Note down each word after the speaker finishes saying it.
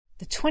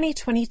The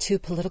 2022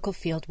 political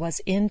field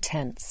was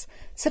intense,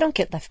 so don't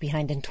get left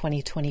behind in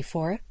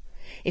 2024.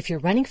 If you're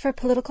running for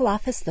political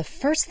office, the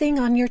first thing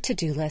on your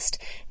to-do list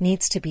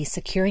needs to be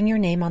securing your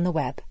name on the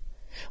web.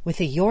 With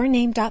a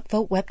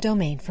yourname.vote web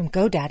domain from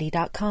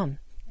GoDaddy.com.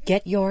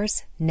 Get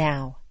yours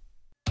now.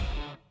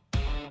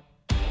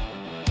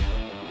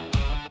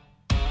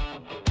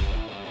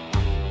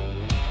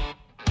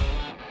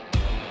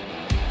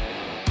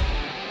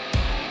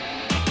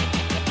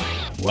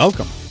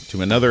 Welcome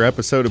to another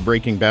episode of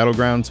Breaking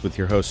Battlegrounds with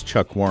your host,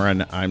 Chuck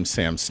Warren. I'm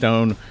Sam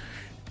Stone.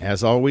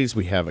 As always,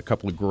 we have a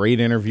couple of great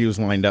interviews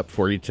lined up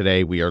for you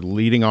today. We are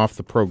leading off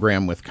the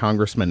program with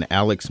Congressman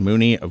Alex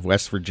Mooney of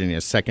West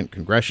Virginia's 2nd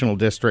Congressional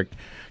District.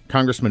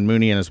 Congressman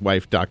Mooney and his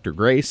wife, Dr.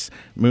 Grace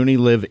Mooney,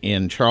 live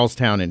in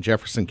Charlestown in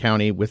Jefferson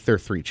County with their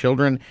 3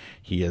 children.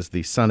 He is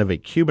the son of a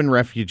Cuban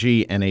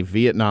refugee and a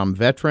Vietnam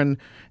veteran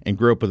and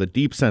grew up with a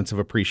deep sense of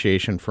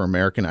appreciation for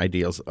American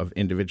ideals of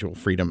individual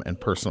freedom and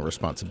personal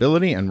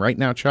responsibility. And right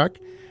now, Chuck,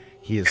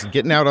 he is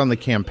getting out on the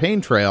campaign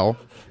trail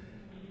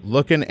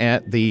looking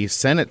at the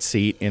Senate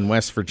seat in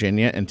West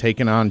Virginia and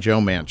taking on Joe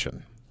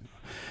Manchin.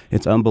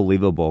 It's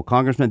unbelievable.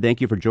 Congressman, thank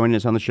you for joining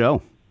us on the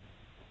show.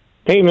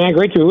 Hey, man,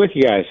 great to be with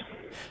you guys.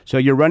 So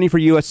you're running for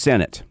U.S.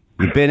 Senate.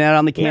 You've been out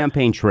on the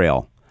campaign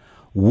trail.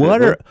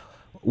 What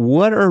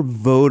are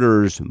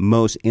voters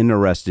most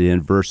interested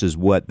in versus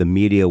what the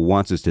media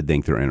wants us to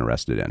think they're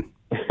interested in?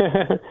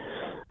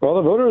 Well,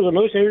 the voters are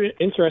most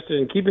interested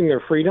in keeping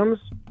their freedoms,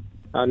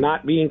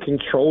 not being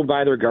controlled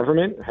by their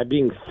government,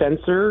 being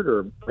censored,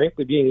 or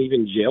frankly being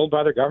even jailed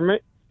by their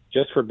government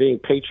just for being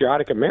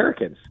patriotic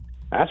Americans.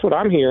 That's what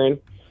I'm hearing.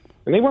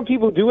 And they want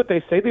people to do what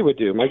they say they would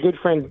do. My good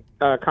friend,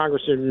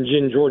 Congressman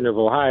Jim Jordan of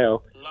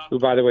Ohio, who,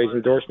 by the way, has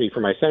endorsed me for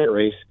my Senate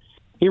race,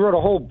 he wrote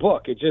a whole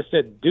book. It just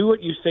said, do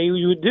what you say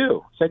you would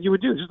do. Said you would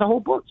do. Just the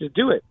whole book. Just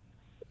do it.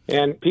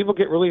 And people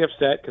get really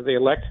upset because they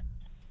elect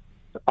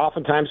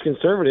oftentimes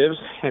conservatives,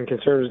 and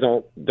conservatives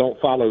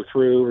don't follow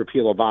through,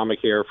 repeal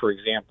Obamacare, for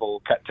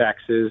example, cut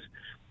taxes,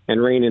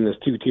 and rein in this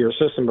two-tier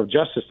system of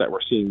justice that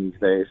we're seeing these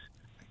days.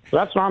 So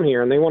that's what I'm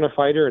hearing. They want a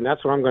fighter, and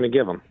that's what I'm going to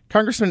give them.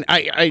 Congressman,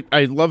 I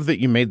love that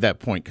you made that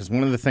point, because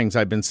one of the things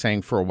I've been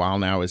saying for a while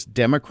now is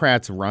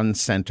Democrats run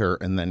center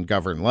and then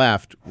govern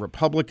left.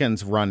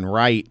 Republicans run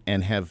right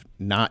and have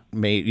not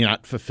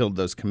fulfilled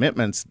those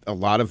commitments. A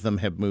lot of them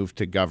have moved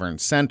to govern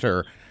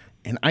center.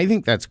 And I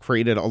think that's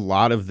created a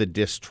lot of the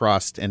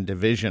distrust and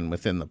division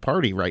within the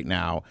party right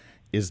now,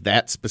 is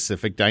that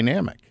specific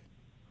dynamic.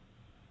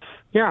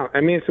 Yeah, I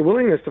mean, it's a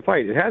willingness to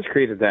fight. It has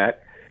created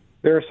that.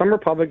 There are some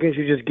Republicans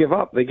who just give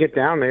up. They get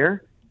down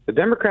there. The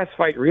Democrats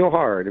fight real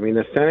hard. I mean,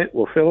 the Senate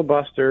will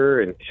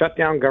filibuster and shut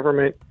down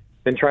government,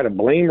 then try to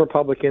blame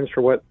Republicans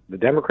for what the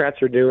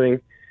Democrats are doing.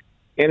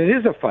 And it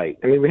is a fight.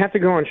 I mean, we have to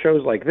go on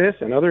shows like this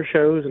and other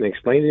shows and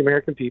explain to the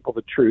American people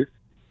the truth.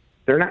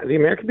 The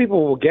American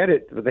people will get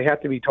it, but they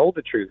have to be told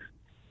the truth.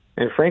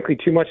 And frankly,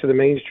 too much of the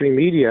mainstream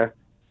media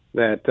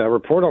that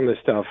report on this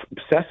stuff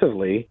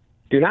obsessively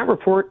do not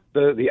report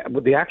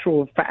the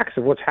actual facts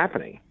of what's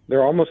happening.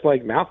 They're almost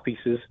like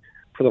mouthpieces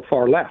for the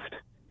far left.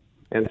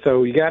 And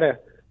so you gotta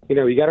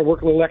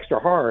work a little extra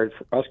hard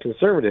for us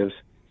conservatives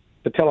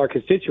to tell our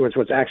constituents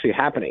what's actually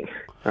happening.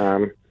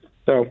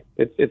 So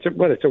it's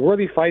a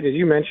worthy fight, as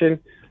you mentioned.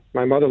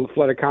 My mother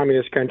fled a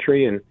communist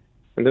country, and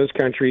in those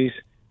countries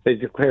they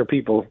declare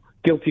people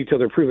guilty till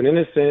they're proven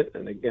innocent,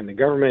 and the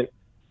government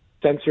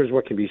censors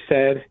what can be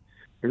said.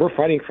 And we're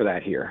fighting for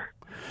that here.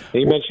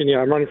 And you mentioned,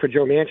 I'm running for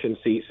Joe Manchin's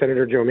seat.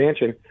 Senator Joe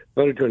Manchin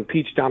voted to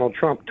impeach Donald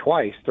Trump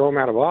twice, throw him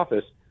out of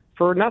office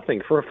for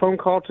nothing, for a phone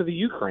call to the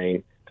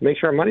Ukraine to make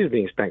sure our money is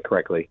being spent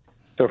correctly.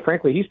 So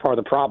frankly, he's part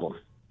of the problem.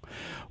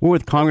 We're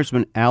with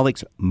Congressman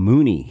Alex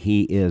Mooney.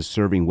 He is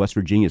serving West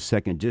Virginia's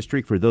 2nd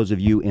District. For those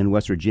of you in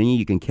West Virginia,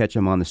 you can catch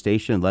him on the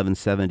station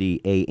 1170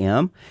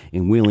 a.m.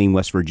 in Wheeling,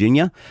 West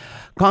Virginia.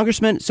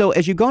 Congressman, so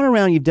as you've gone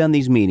around, you've done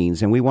these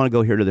meetings, and we want to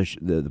go here to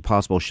the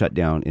possible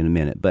shutdown in a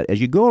minute. But as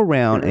you go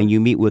around and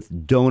you meet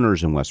with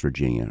donors in West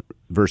Virginia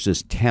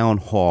versus town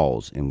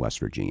halls in West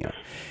Virginia,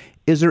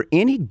 is there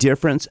any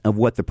difference of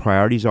what the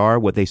priorities are,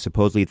 what they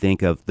supposedly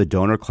think of the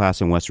donor class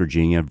in West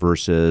Virginia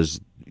versus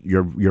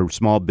your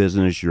small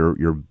business,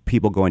 your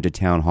people going to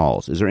town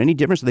halls? Is there any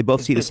difference? Do they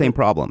both see the same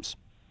problems?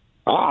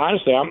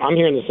 Honestly, I'm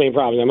hearing the same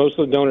problem. Most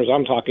of the donors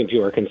I'm talking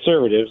to are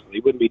conservatives. They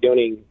wouldn't be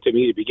donating to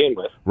me to begin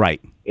with.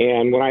 Right.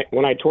 And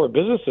when I tour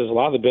businesses, a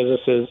lot of the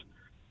businesses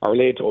are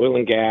related to oil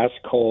and gas,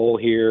 coal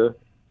here.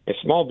 And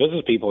small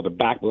business people are the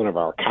backbone of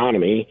our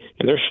economy,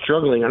 and they're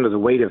struggling under the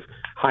weight of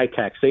high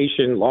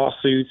taxation,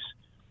 lawsuits,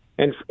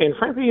 and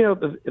frankly,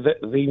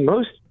 the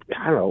most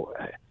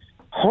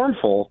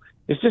harmful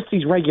is just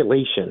these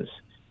regulations.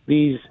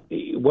 These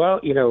well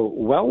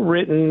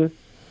written,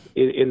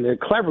 in the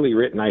cleverly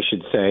written, I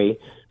should say,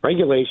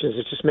 regulations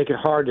that just make it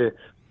hard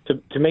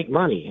to make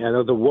money. I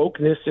know the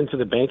wokeness into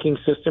the banking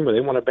system, where they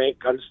want to bank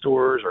gun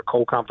stores or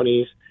coal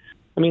companies.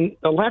 I mean,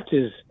 the left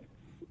is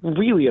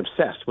really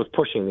obsessed with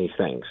pushing these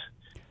things.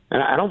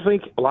 And I don't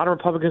think a lot of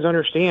Republicans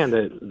understand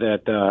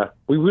that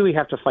we really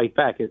have to fight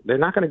back. They're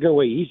not going to go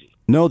away easy.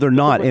 No, they're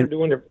not. They're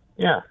doing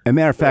Yeah. As a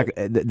matter of fact,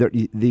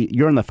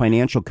 you're on the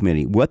financial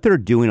committee. What they're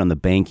doing on the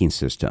banking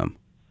system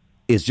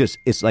is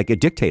it's like a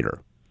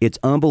dictator. It's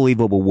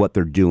unbelievable what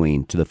they're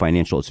doing to the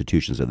financial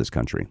institutions of this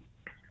country.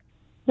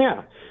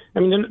 Yeah. I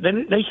mean,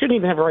 they shouldn't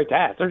even have a right to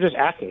ask. They're just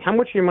asking, how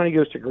much of your money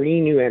goes to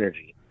green new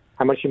energy?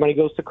 How much of your money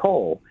goes to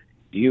coal?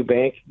 Do you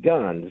bank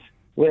guns?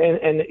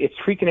 And it's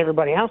freaking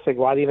everybody out. Like,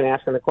 why are they even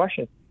asking the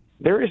question?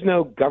 There is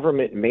no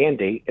government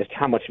mandate as to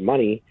how much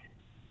money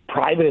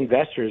private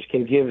investors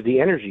can give the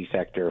energy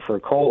sector for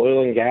coal,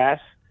 oil, and gas.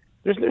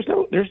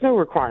 There's no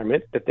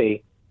requirement that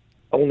they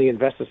only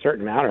invest a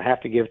certain amount or have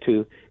to give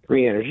to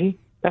green energy.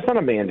 That's not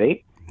a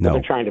mandate. No.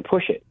 They're trying to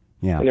push it.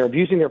 Yeah. And they're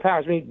abusing their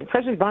powers. I mean,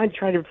 President Biden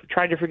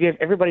tried to forgive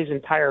everybody's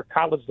entire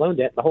college loan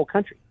debt in the whole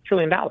country, $1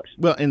 trillion.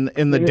 Well, in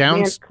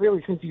the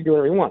clearly thinks he can do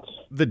whatever he wants.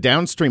 The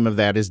downstream of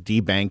that is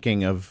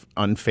debanking of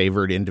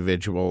unfavored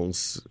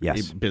individuals,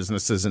 yes,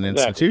 businesses, and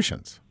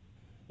institutions.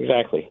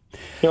 Exactly.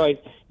 You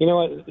know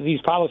what?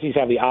 These policies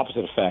have the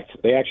opposite effect.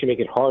 They actually make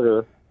it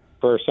harder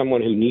for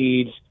someone who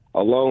needs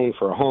a loan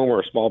for a home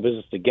or a small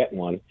business to get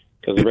one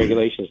because the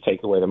regulations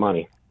take away the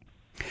money.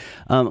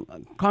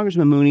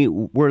 Congressman Mooney,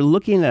 we're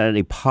looking at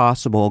a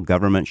possible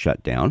government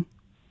shutdown.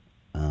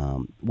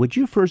 Would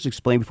you first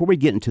explain, before we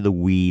get into the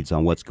weeds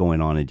on what's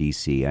going on in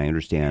D.C., I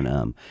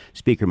understand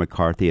Speaker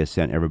McCarthy has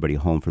sent everybody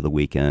home for the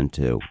weekend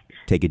to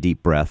take a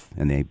deep breath,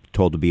 and they're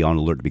told to be on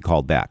alert to be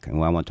called back.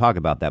 And I want to talk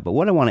about that. But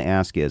what I want to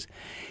ask is,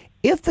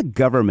 if the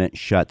government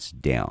shuts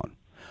down,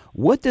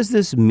 what does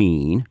this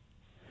mean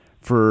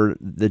for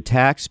the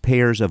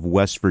taxpayers of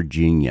West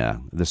Virginia,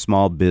 the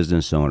small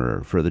business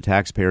owner, for the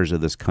taxpayers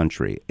of this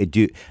country?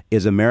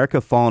 Is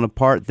America falling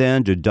apart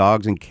then? Do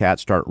dogs and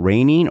cats start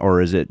raining, or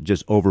is it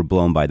just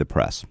overblown by the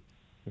press?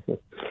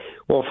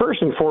 Well,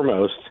 first and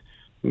foremost,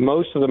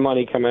 most of the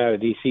money coming out of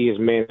D.C. is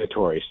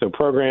mandatory. So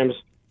programs,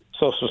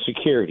 Social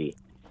Security,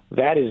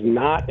 that is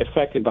not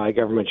affected by a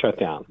government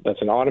shutdown.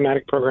 That's an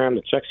automatic program.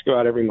 The checks go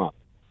out every month.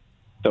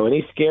 So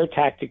any scare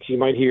tactics you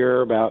might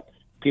hear about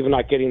people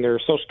not getting their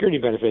Social Security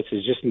benefits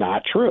is just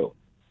not true.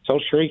 Social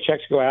Security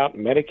checks go out.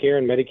 Medicare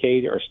and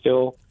Medicaid are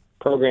still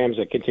programs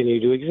that continue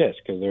to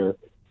exist because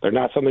they're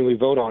not something we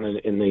vote on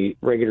in the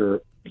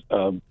regular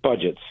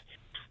budgets.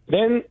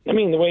 Then, I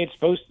mean, the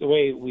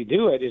way we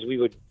do it is we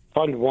would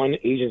fund one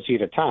agency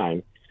at a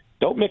time.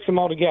 Don't mix them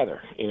all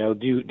together.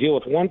 Deal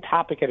with one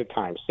topic at a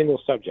time, single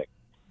subject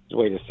is the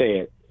way to say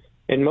it.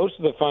 And most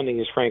of the funding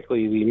is,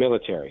 frankly, the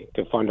military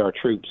to fund our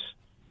troops,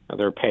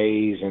 their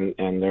pays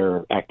and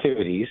their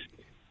activities.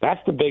 That's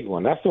the big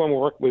one. That's the one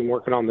we've been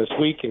working on this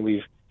week, and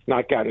we've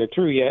not gotten it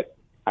through yet.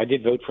 I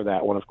did vote for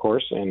that one, of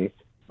course, and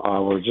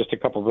we're just a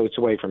couple votes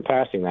away from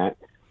passing that.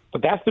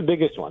 But that's the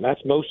biggest one. That's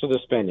most of the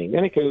spending.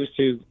 Then it goes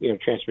to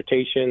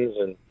transportations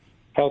and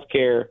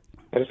healthcare,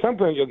 and at some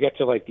point you'll get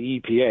to like the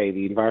EPA,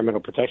 the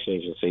Environmental Protection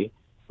Agency,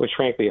 which,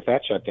 frankly, if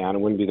that shut down, it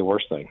wouldn't be the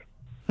worst thing.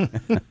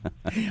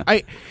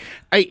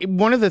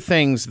 One of the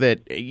things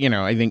that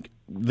I think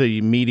the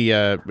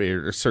media,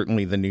 or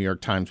certainly the New York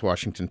Times,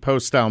 Washington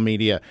Post style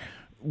media,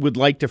 would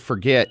like to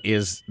forget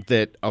is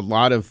that a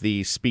lot of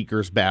the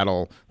speaker's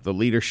battle, the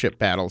leadership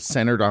battle,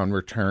 centered on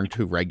return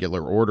to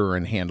regular order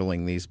and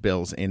handling these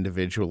bills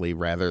individually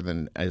rather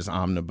than as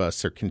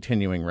omnibus or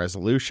continuing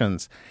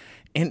resolutions.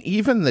 And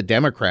even the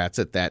Democrats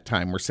at that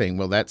time were saying,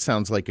 well, that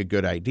sounds like a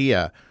good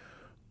idea.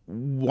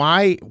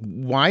 Why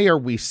are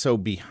we so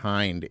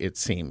behind, it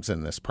seems,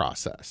 in this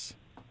process?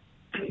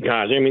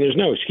 Gosh, I mean, there's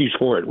no excuse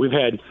for it. We've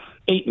had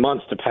 8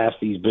 months to pass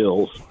these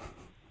bills.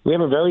 We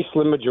have a very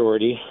slim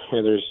majority.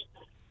 There's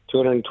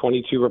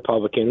 222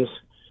 Republicans.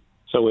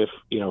 So if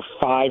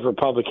 5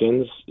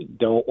 Republicans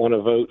don't want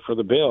to vote for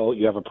the bill,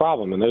 you have a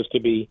problem. And those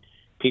could be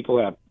people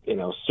who have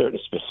certain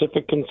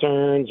specific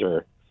concerns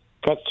or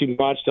cuts too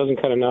much,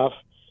 doesn't cut enough.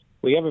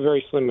 We have a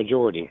very slim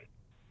majority.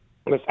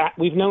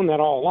 We've known that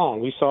all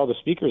along. We saw the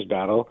speaker's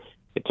battle.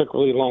 It took a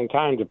really long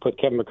time to put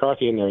Kevin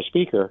McCarthy in there as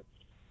speaker.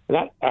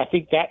 And I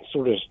think that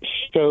sort of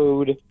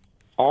showed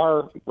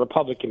our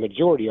Republican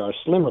majority, our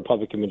slim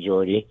Republican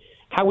majority,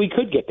 how we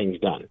could get things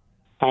done.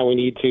 How we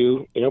need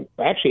to,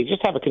 actually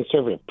just have a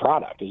conservative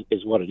product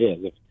is what it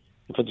is.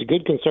 If it's a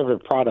good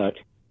conservative product,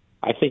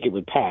 I think it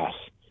would pass.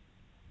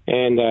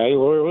 And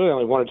we're really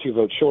only 1 or 2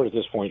 votes short at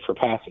this point for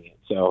passing it.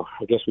 So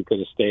I guess we could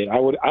have stayed. I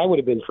would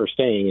have been for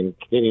staying and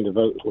continuing to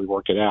vote until we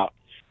worked it out.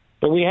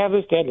 But we have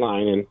this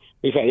deadline, and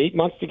we've had 8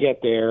 months to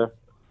get there.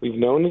 We've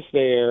known it's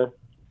there.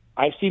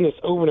 I've seen this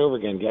over and over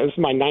again. This is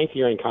my 9th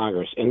year in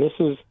Congress, and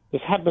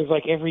this happens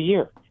like every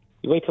year.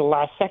 You wait till the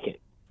last second.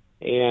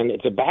 And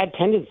it's a bad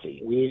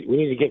tendency. We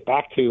need to get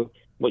back to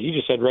what you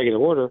just said, regular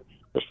order.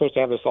 We're supposed to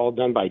have this all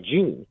done by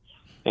June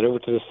and over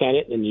to the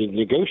Senate, and you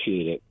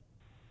negotiate it.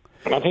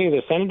 And I'll tell you,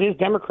 the Senate is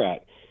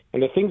Democrat.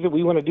 And the things that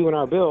we want to do in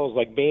our bills,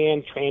 like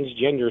ban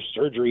transgender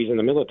surgeries in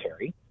the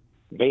military,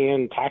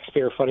 ban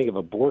taxpayer funding of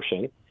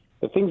abortion,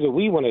 the things that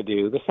we want to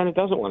do, the Senate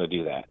doesn't want to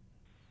do that.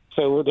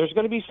 So there's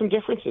going to be some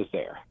differences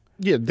there.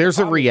 Yeah, there's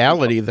a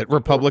reality that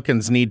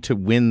Republicans need to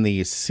win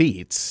these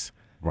seats.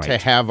 Right. To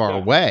have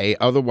our way.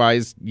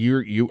 Otherwise,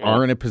 you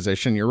are in a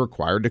position you're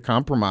required to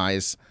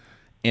compromise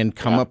and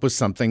come up with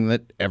something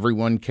that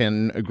everyone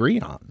can agree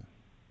on.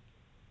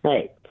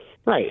 Right.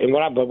 And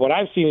what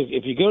I've seen is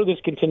if you go to this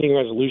continuing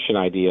resolution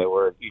idea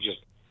where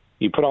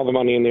you put all the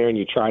money in there and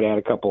you try to add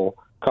a couple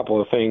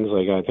of things,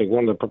 like I think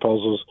one of the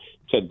proposals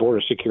said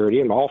border security,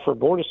 and I'm all for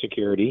border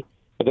security,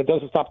 but that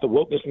doesn't stop the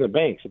wokeness in the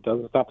banks. It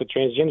doesn't stop the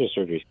transgender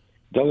surgeries.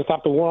 It doesn't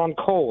stop the war on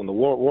coal and the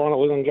war on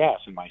oil and gas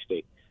in my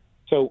state.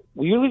 So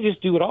we really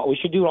just do it all. We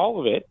should do all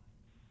of it,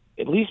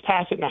 at least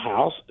pass it in the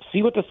House,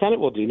 see what the Senate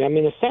will do. Now, I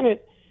mean, the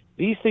Senate,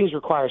 these things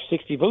require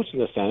 60 votes in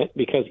the Senate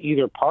because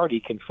either party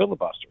can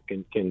filibuster,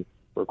 can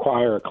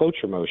require a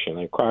cloture motion,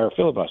 require a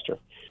filibuster.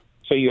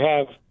 So you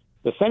have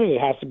the Senate, it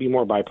has to be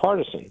more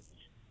bipartisan.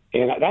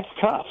 And that's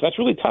tough. That's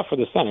really tough for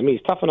the Senate. I mean,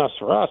 it's tough enough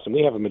for us, and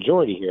we have a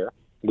majority here.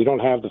 We don't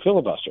have the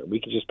filibuster. We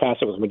can just pass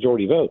it with a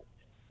majority vote.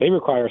 They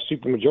require a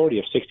supermajority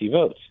of 60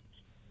 votes.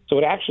 So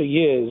it actually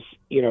is,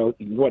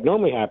 what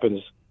normally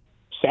happens,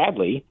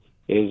 sadly,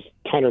 is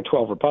 10 or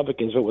 12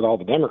 Republicans vote with all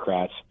the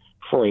Democrats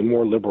for a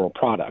more liberal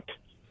product,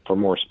 for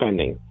more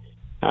spending.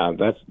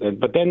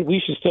 But then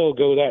we should still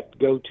go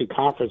to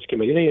conference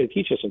committee. They didn't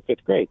teach us in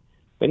fifth grade.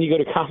 Then you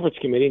go to conference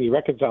committee and you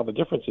reconcile the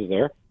differences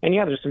there, and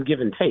there's some give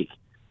and take.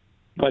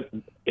 But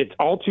it's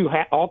all too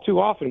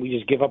often we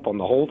just give up on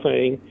the whole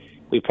thing.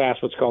 We pass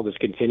what's called this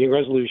continuing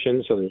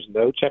resolution, so there's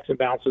no checks and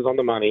balances on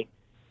the money.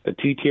 The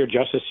two-tier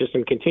justice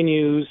system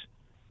continues,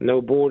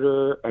 no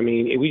border. I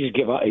mean, we just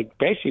give up.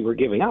 Basically, we're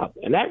giving up.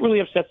 And that really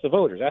upsets the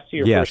voters. That's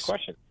your first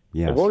question.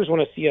 Yes. The voters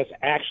want to see us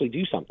actually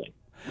do something.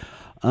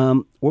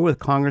 We're with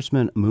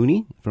Congressman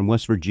Mooney from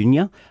West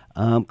Virginia.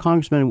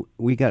 Congressman,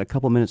 we got a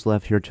couple minutes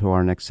left here to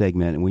our next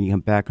segment. And when you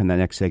come back on that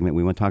next segment,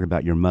 we want to talk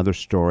about your mother's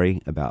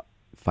story about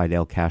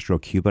Fidel Castro,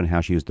 Cuba, and how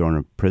she was thrown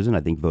in prison.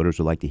 I think voters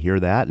would like to hear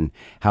that and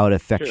how it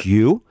affects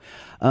you.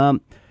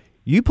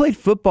 You played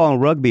football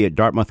and rugby at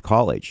Dartmouth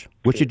College.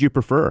 Which did you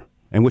prefer?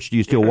 And which do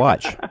you still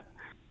watch?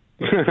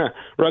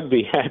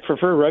 Rugby. I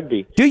prefer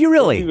rugby. Do you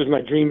really? Rugby was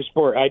my dream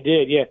sport. I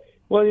did, yeah.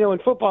 Well, in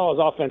football is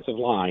offensive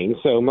line,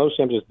 so most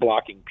of them just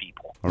blocking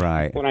people.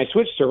 Right. When I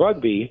switched to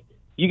rugby,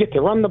 you get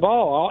to run the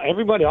ball.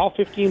 All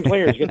 15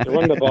 players get to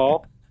run the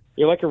ball.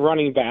 You're like a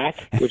running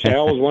back, which I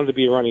always wanted to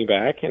be a running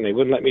back, and they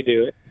wouldn't let me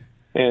do it.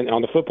 And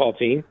on the football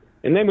team.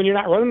 And then when you're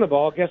not running the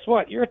ball, guess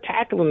what? You're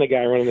tackling the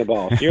guy running the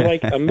ball. So you're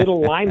like a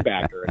middle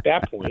linebacker at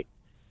that point.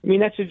 I mean,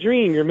 that's a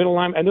dream. You're middle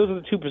line, and those are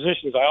the two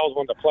positions I always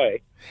wanted to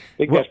play. I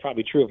think that's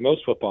probably true of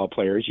most football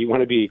players. You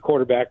want to be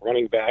quarterback,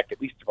 running back,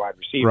 at least a wide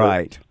receiver.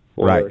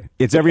 Right.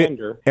 It's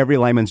every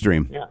lineman's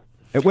dream. Yeah.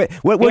 What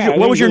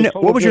was your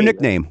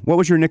nickname? What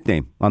was your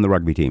nickname on the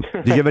rugby team?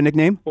 Did you have a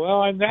nickname?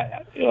 Well,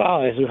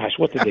 gosh,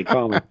 what did they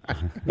call me?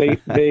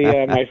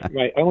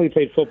 I only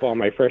played football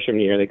my freshman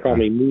year. They called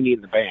me Mooney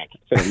in the bank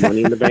instead of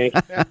money in the bank.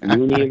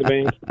 Mooney in the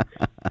bank.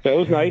 So it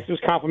was nice. It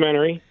was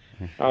complimentary.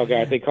 Oh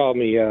God, they called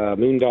me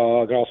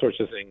Moondog, all sorts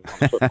of things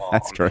on football.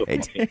 That's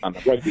great. On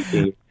the rugby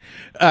team.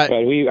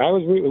 But we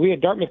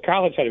at Dartmouth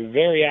College had a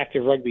very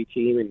active rugby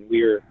team, and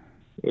we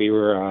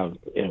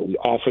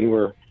often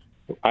were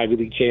Ivy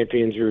League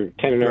champions. We were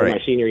 10-0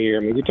 my senior year. I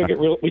mean, we took it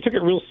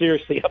real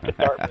seriously up at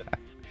Dartmouth.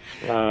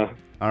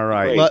 All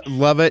right.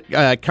 Love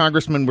it.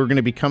 Congressman, we're going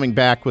to be coming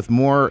back with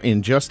more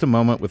in just a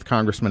moment with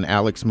Congressman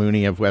Alex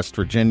Mooney of West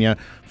Virginia.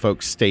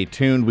 Folks, stay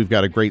tuned. We've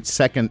got a great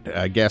second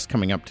guest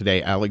coming up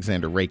today,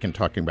 Alexander Raikin,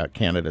 talking about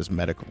Canada's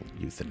medical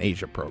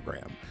euthanasia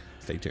program.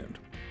 Stay tuned.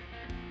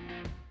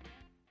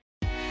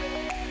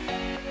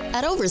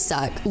 At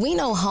Overstock, we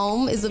know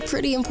home is a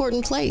pretty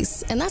important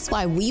place, and that's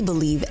why we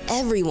believe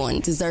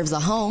everyone deserves a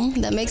home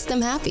that makes them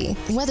happy.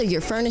 Whether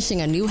you're furnishing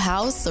a new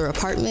house or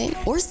apartment,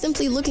 or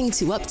simply looking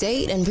to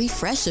update and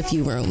refresh a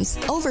few rooms,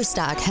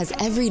 Overstock has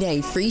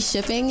everyday free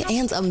shipping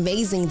and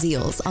amazing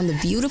deals on the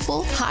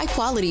beautiful,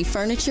 high-quality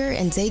furniture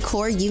and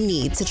decor you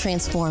need to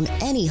transform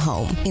any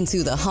home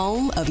into the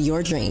home of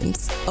your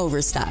dreams.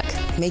 Overstock,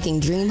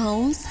 making dream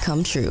homes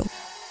come true.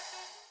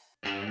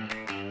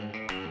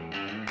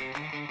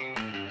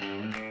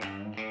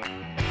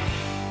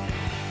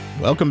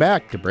 Welcome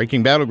back to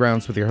Breaking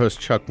Battlegrounds with your host,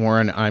 Chuck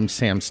Warren. I'm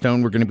Sam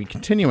Stone. We're going to be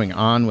continuing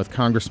on with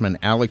Congressman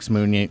Alex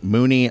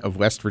Mooney of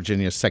West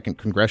Virginia's 2nd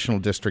Congressional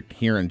District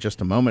here in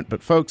just a moment.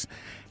 But folks,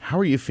 how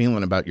are you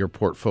feeling about your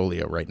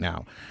portfolio right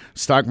now?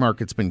 Stock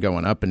market's been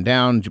going up and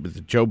down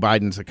with Joe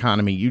Biden's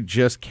economy. You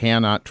just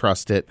cannot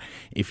trust it.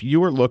 If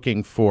you are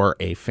looking for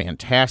a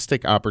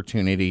fantastic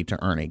opportunity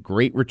to earn a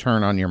great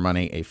return on your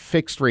money, a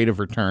fixed rate of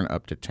return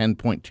up to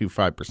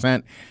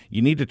 10.25%,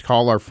 you need to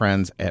call our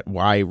friends at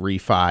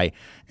YRefi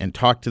and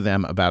talk to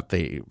them about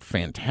the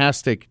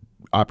fantastic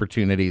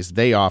opportunities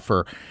they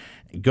offer.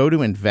 Go to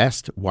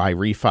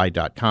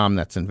investyrrefi.com.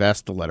 That's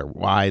invest, the letter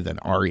Y, then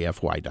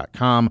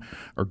REFY.com,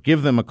 or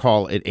give them a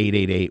call at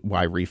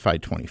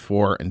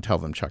 888-YREFI-24 and tell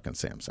them Chuck and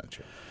Sam sent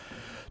you.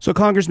 So,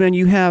 Congressman,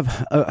 you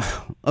have,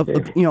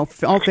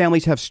 all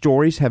families have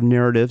stories, have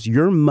narratives.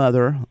 Your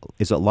mother,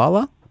 is it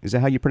Lala? Is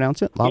that how you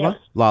pronounce it? Lala? Yes.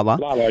 Lala.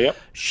 Lala, yep.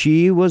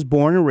 She was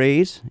born and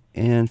raised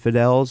in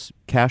Fidel's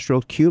Castro,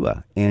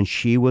 Cuba, and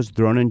she was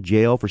thrown in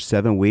jail for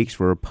 7 weeks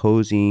for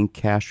opposing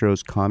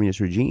Castro's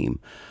communist regime.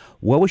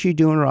 What was she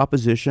doing in her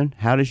opposition?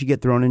 How did she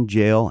get thrown in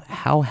jail?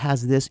 How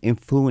has this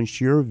influenced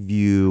your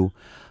view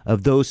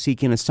of those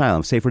seeking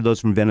asylum, say for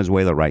those from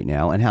Venezuela right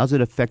now, and how's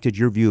it affected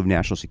your view of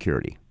national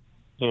security?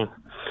 Yeah,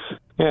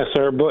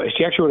 so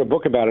she actually wrote a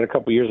book about it a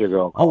couple years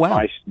ago. Oh,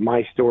 wow.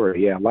 My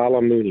Story,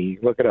 Lala Mooney.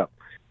 Look it up.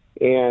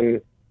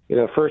 And,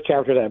 the first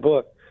chapter of that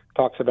book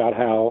talks about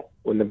how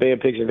when the Bay of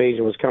Pigs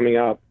invasion was coming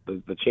up,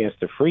 the chance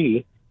to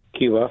free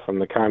Cuba from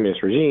the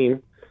communist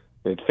regime,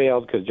 it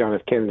failed because John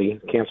F. Kennedy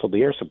canceled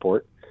the air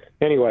support.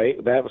 Anyway,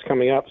 that was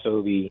coming up,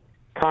 so the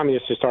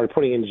communists just started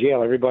putting in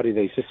jail everybody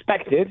they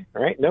suspected,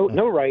 right? No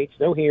rights,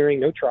 no hearing,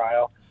 no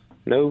trial,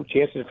 no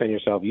chance to defend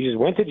yourself. You just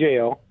went to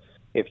jail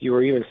if you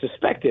were even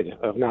suspected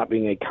of not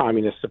being a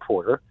communist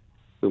supporter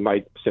who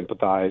might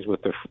sympathize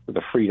with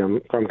the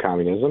freedom from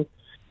communism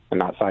and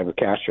not side with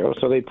Castro.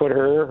 So they put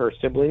her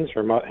siblings,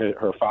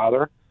 her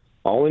father,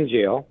 all in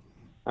jail.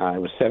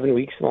 It was 7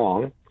 weeks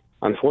long.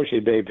 Unfortunately,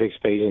 Bay of Pigs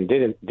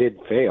invasion did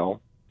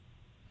fail.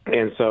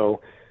 And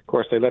so, of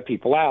course, they let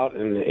people out,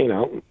 and,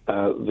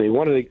 they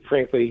wanted to,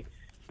 frankly,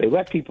 they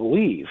let people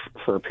leave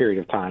for a period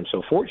of time.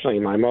 So fortunately,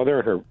 my mother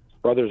and her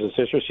brothers and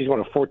sisters, she's one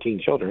of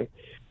 14 children,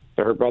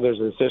 so her brothers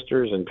and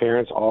sisters and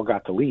parents all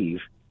got to leave.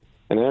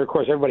 And then, of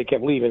course, everybody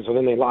kept leaving, so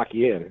then they lock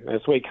you in.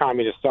 That's the way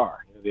communists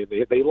are.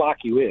 They lock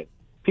you in.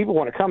 People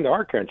want to come to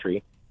our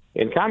country.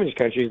 In communist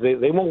countries,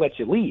 they won't let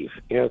you leave.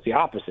 It's the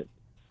opposite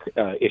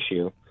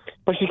issue.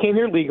 But she came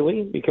here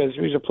legally because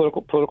she was a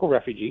political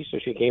refugee, so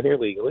she came here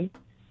legally.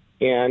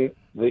 And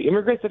the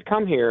immigrants that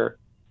come here,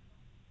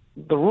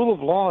 the rule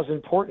of law is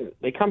important.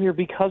 They come here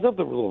because of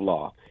the rule of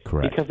law.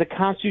 Correct. Because the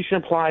Constitution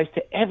applies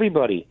to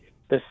everybody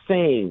the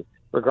same,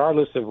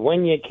 regardless of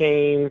when you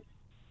came,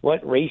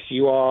 what race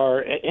you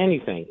are,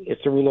 anything.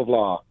 It's the rule of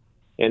law.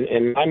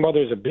 And my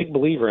mother is a big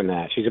believer in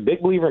that. She's a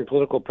big believer in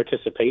political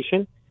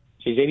participation.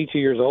 She's 82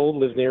 years old,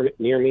 lives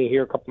near me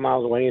here, a couple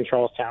miles away in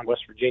Charlestown,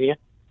 West Virginia.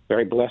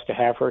 Very blessed to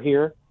have her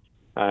here.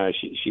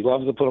 She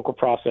loves the political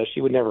process.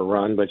 She would never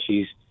run, but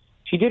she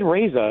did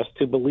raise us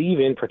to believe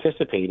in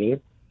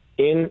participating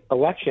in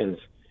elections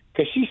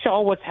because she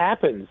saw what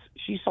happens.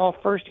 She saw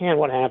firsthand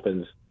what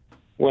happens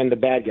when the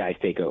bad guys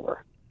take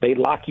over. They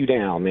lock you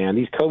down, man.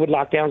 These COVID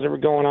lockdowns that were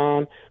going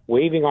on,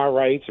 waiving our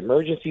rights,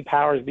 emergency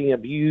powers being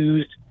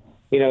abused,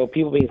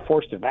 people being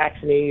forced to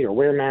vaccinate or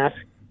wear masks.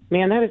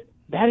 Man,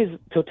 that is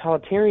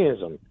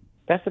totalitarianism.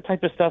 That's the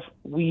type of stuff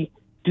we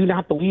do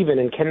not believe in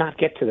and cannot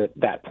get to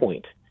that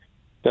point.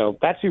 So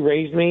that's who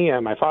raised me.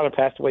 My father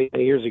passed away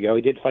 20 years ago.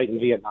 He did fight in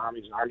Vietnam.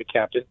 He was an Army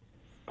captain,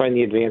 fighting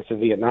the advance of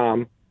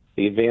Vietnam,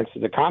 the advance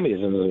of the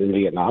communism in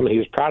Vietnam, and he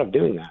was proud of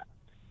doing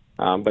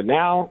that. But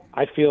now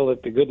I feel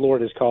that the good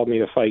Lord has called me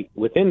to fight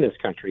within this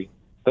country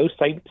those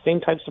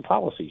same types of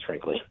policies,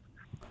 frankly.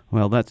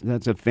 Well, that's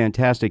a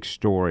fantastic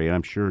story.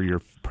 I'm sure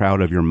you're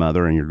proud of your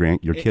mother and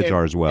your kids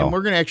are as well. And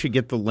we're going to actually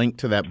get the link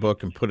to that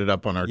book and put it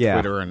up on our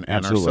Twitter and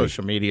our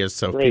social media.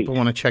 So if people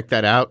want to check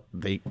that out,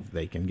 they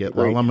can get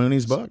Lala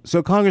Mooney's book.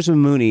 So, Congressman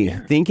Mooney,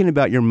 thinking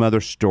about your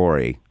mother's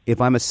story, if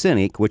I'm a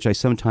cynic, which I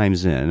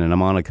sometimes am, and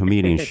I'm on a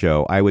comedian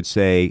show, I would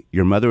say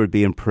your mother would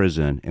be in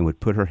prison and would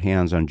put her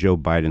hands on Joe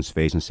Biden's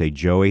face and say,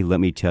 Joey, let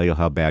me tell you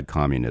how bad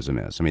communism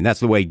is. I mean, that's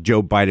the way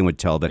Joe Biden would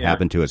tell that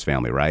happened to his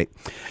family, right?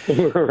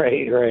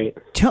 Right.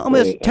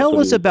 Tell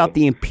us about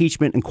the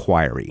impeachment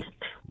inquiry.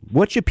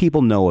 What should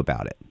people know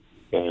about it?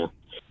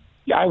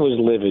 Yeah, I was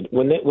livid.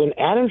 When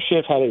Adam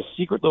Schiff had his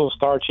secret little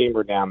star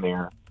chamber down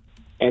there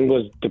and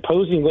was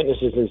deposing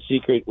witnesses in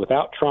secret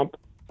without Trump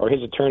or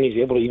his attorneys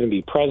able to even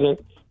be present,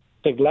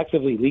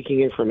 selectively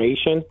leaking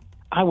information,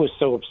 I was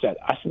so upset.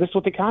 I said, this is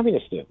what the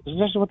communists do. This is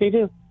just what they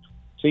do.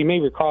 So you may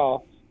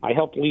recall, I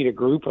helped lead a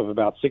group of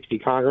about 60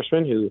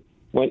 congressmen who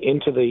went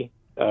into the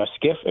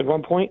SCIF at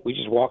one point. We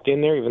just walked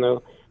in there, even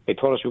though they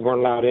told us we weren't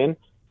allowed in,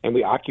 and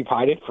we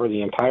occupied it for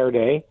the entire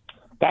day.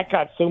 That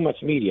got so much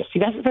media. See,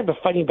 that's the type of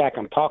fighting back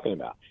I'm talking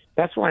about.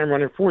 That's why I'm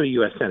running for the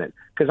U.S. Senate,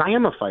 because I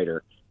am a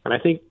fighter, and I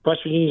think West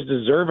Virginians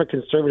deserve a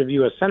conservative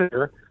U.S.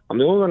 Senator. I'm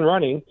the only one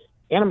running,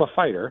 and I'm a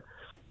fighter.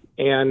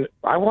 And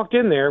I walked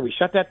in there. We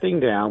shut that thing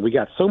down. We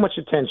got so much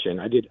attention.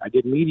 I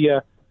did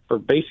media for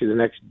basically the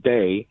next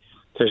day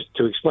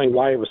to explain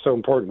why it was so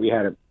important. We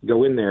had to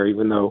go in there,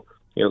 even though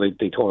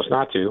they told us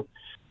not to.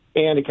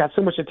 And it got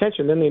so much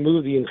attention. Then they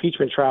moved the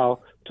impeachment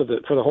trial for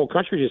the whole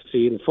country to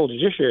see in the full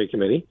Judiciary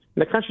Committee,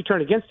 and the country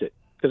turned against it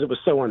because it was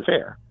so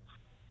unfair.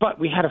 But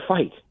we had to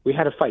fight. We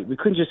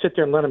couldn't just sit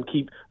there and let them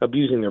keep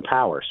abusing their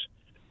powers.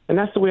 And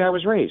that's the way I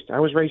was raised. I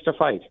was raised to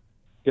fight,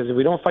 because if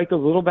we don't fight the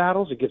little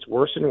battles, it gets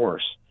worse and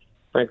worse.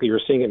 Frankly, we're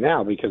seeing it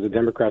now because the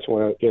Democrats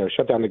want to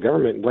shut down the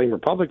government and blame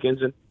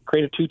Republicans and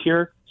create a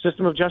two-tier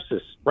system of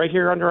justice right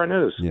here under our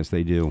nose. Yes,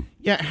 they do.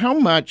 Yeah, how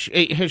much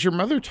has your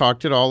mother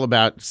talked at all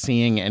about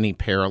seeing any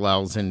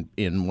parallels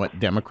in what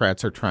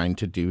Democrats are trying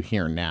to do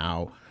here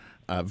now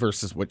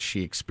versus what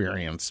she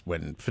experienced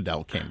when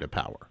Fidel came to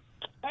power?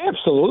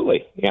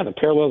 Absolutely. Yeah, the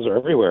parallels are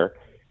everywhere.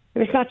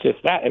 And it's not just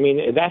that. I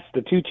mean, that's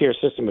the two-tier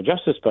system of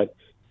justice, but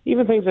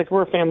even things like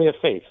we're a family of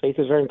faith. Faith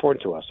is very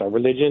important to us. Our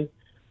religion,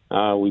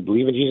 we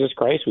believe in Jesus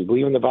Christ. We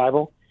believe in the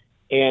Bible.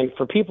 And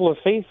for people of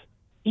faith,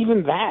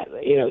 even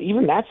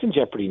that's in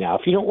jeopardy now.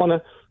 If you don't want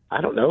to,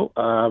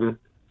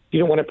 you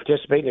don't want to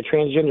participate in a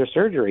transgender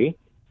surgery,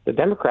 the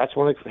Democrats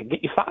want to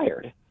get you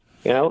fired.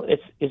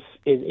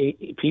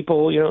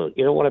 People, you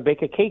don't want to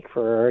bake a cake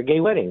for a gay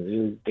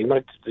wedding. They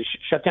want to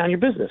shut down your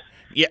business.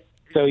 Yeah.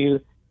 So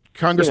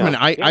Congressman,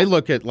 I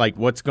look at like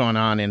what's going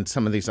on in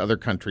some of these other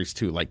countries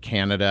too, like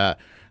Canada,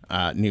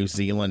 New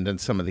Zealand, and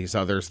some of these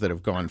others that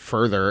have gone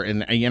further.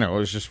 And I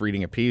was just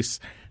reading a piece,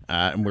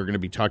 and we're going to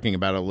be talking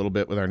about it a little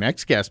bit with our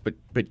next guest.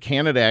 But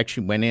Canada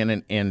actually went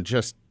in and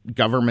just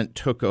government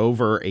took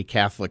over a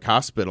Catholic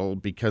hospital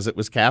because it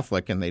was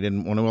Catholic, and they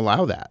didn't want to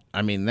allow that.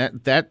 I mean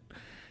that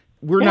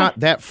we're not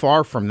that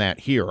far from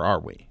that here, are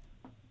we?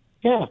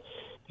 Yeah.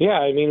 Yeah,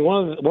 I mean,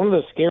 one of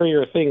the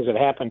scarier things that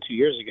happened 2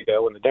 years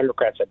ago when the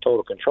Democrats had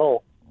total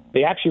control,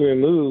 they actually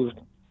removed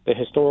the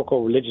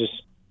historical religious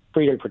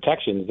freedom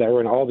protections that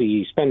were in all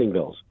the spending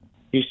bills.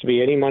 It used to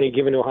be any money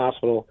given to a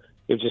hospital,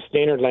 it was just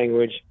standard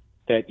language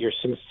that your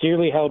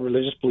sincerely held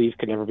religious belief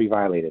could never be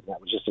violated.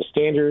 That was just a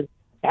standard.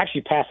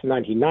 Actually passed in the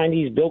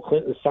 1990s. Bill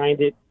Clinton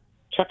signed it.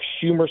 Chuck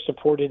Schumer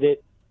supported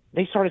it.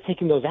 They started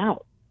taking those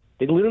out.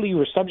 They literally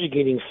were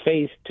subjugating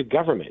faith to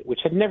government, which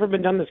had never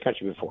been done in this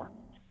country before.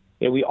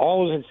 We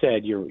always had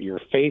said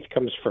your faith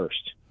comes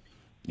first,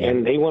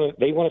 and they want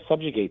to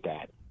subjugate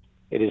that.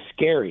 It is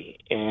scary,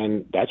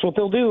 and that's what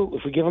they'll do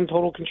if we give them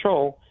total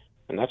control.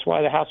 And that's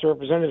why the House of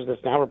Representatives is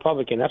now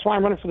Republican. That's why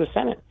I'm running for the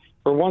Senate.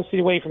 We're one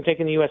seat away from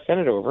taking the U.S.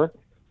 Senate over.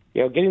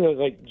 Getting those,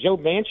 like Joe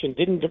Manchin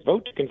didn't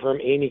vote to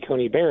confirm Amy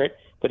Coney Barrett,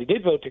 but he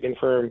did vote to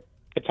confirm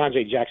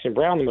Ketanji Jackson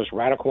Brown, the most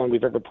radical one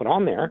we've ever put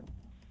on there.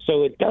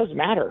 So it does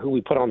matter who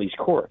we put on these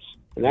courts,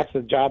 and that's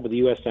the job of the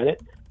U.S.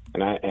 Senate.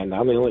 And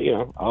I'm the only,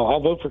 I'll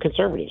vote for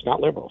conservatives, not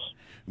liberals.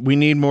 We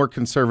need more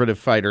conservative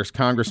fighters.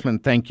 Congressman,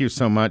 thank you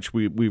so much.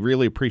 We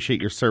really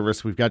appreciate your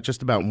service. We've got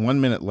just about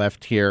 1 minute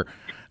left here.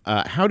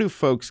 How do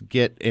folks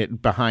get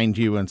it behind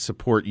you and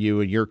support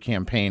you and your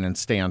campaign and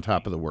stay on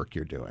top of the work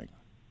you're doing?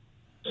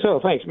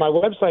 So thanks. My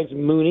website's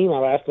Mooney, my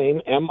last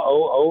name,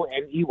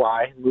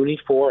 Mooney, Mooney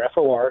for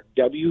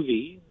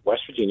FORWV,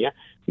 West Virginia,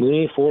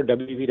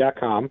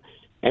 Mooney4WV.com.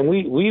 And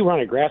we run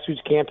a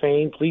grassroots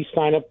campaign. Please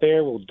sign up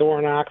there. We'll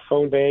door knock,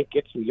 phone bank,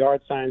 get some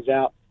yard signs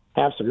out,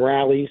 have some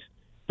rallies.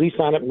 Please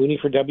sign up, Mooney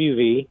for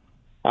WV.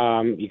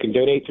 You can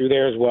donate through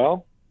there as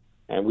well.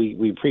 And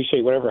we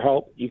appreciate whatever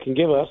help you can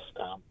give us.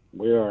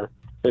 We are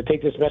going to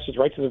take this message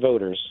right to the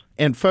voters.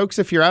 And folks,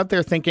 if you're out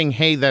there thinking,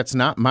 hey, that's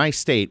not my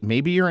state,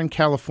 maybe you're in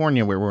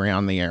California where we're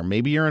on the air,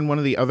 maybe you're in one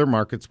of the other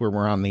markets where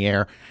we're on the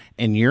air,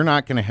 and you're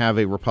not going to have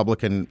a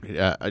Republican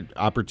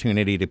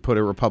opportunity to put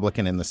a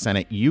Republican in the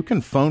Senate, you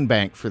can phone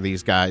bank for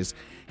these guys.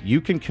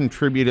 You can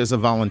contribute as a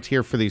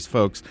volunteer for these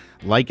folks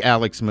like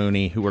Alex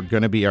Mooney, who are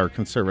going to be our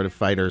conservative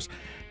fighters.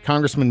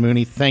 Congressman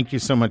Mooney, thank you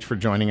so much for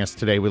joining us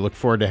today. We look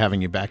forward to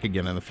having you back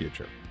again in the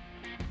future.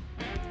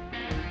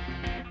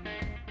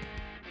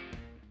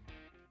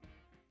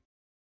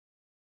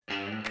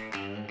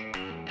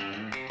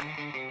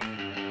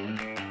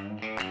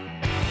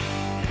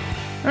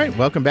 All right,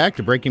 welcome back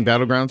to Breaking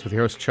Battlegrounds with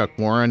your hosts Chuck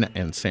Warren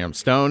and Sam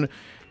Stone.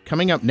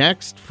 Coming up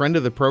next, friend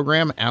of the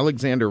program,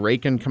 Alexander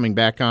Raikin, coming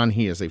back on.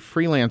 He is a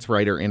freelance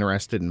writer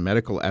interested in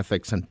medical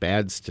ethics and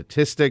bad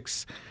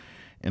statistics.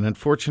 And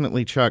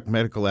unfortunately, Chuck,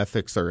 medical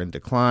ethics are in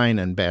decline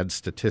and bad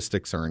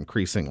statistics are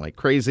increasing like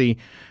crazy.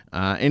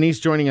 And he's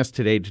joining us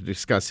today to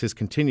discuss his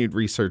continued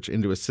research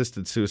into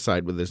assisted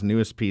suicide with his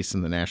newest piece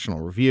in the National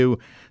Review,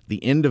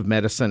 The End of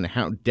Medicine,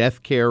 How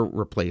Death Care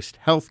Replaced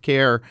Health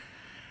Care.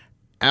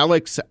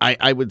 Alex,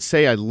 I would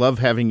say I love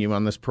having you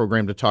on this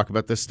program to talk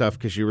about this stuff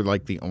because you were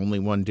like the only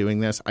one doing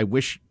this. I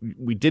wish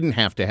we didn't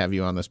have to have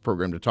you on this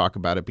program to talk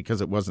about it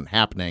because it wasn't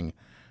happening.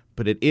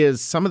 But it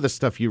is. Some of the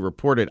stuff you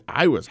reported,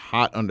 I was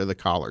hot under the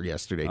collar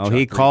yesterday. Oh,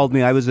 he called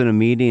me. I was in a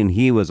meeting, and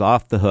he was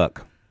off the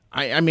hook.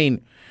 I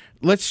mean,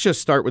 let's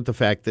just start with the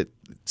fact that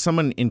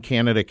someone in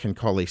Canada can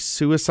call a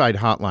suicide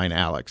hotline,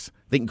 Alex.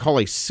 They can call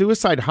a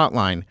suicide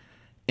hotline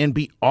and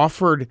be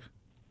offered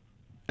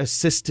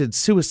assisted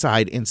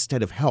suicide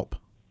instead of help.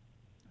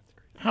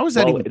 How is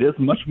that? Well, it is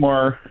much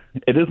more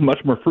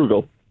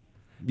frugal.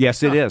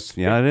 Yes, it is.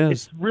 Yeah, it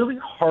is. It's really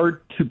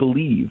hard to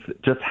believe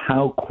just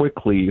how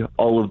quickly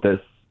all of this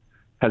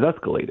has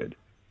escalated.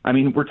 I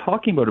mean, we're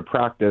talking about a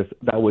practice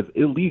that was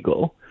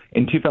illegal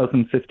in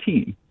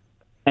 2015.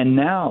 And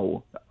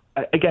now,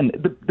 again,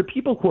 the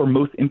people who are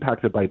most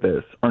impacted by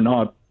this are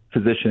not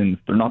physicians.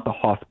 They're not the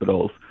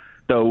hospitals.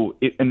 So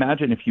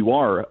imagine if you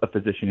are a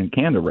physician in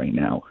Canada right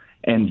now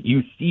and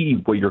you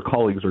see what your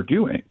colleagues are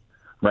doing,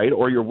 right?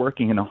 Or you're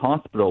working in a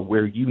hospital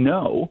where you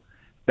know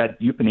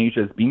that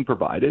euthanasia is being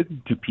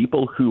provided to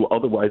people who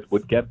otherwise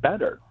would get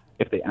better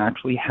if they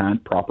actually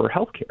had proper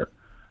health care,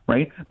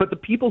 right? But the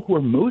people who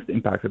are most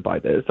impacted by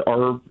this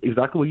are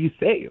exactly what you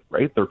say,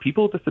 right? They're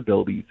people with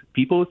disabilities,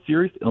 people with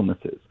serious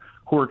illnesses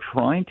who are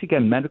trying to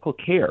get medical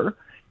care,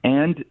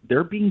 and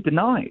they're being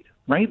denied,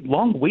 right?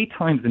 Long wait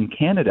times in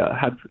Canada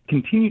have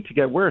continued to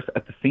get worse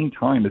at the same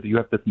time as you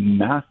have this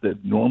massive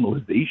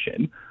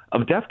normalization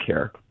of death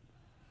care.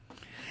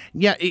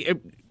 Yeah,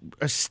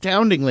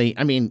 astoundingly,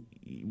 I mean,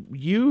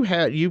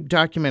 you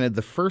documented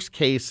the first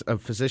case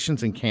of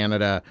physicians in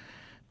Canada,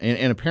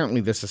 and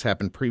apparently this has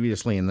happened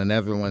previously in the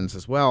Netherlands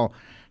as well,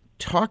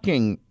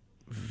 talking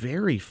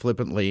very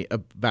flippantly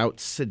about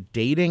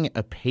sedating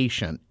a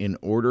patient in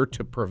order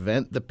to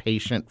prevent the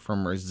patient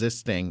from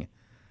resisting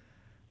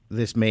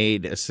this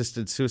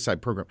MAID-assisted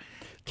suicide program.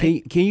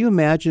 Can you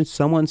imagine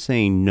someone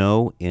saying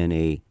no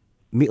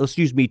let's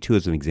use Me Too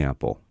as an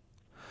example.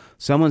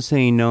 Someone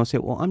saying no, say,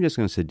 well, I'm just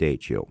going to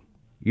sedate you.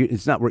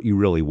 It's not what you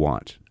really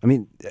want. I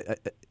mean,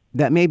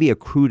 that may be a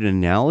crude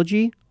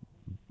analogy,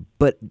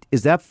 but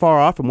is that far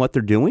off from what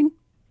they're doing?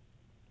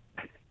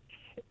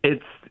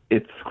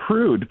 It's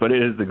crude, but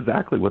it is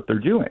exactly what they're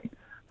doing,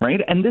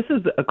 right? And this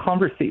is a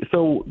conversation.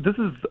 So this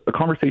is a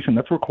conversation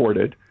that's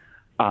recorded,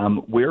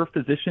 where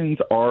physicians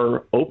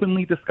are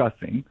openly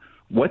discussing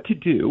what to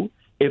do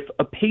if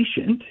a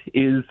patient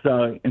is,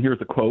 and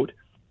here's a quote,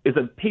 is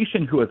a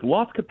patient who has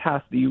lost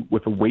capacity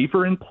with a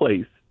waiver in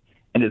place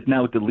and is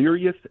now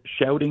delirious,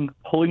 shouting,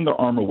 pulling their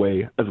arm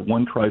away as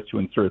one tries to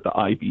insert the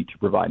IV to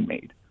provide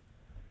MAID.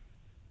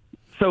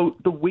 So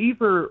the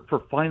waiver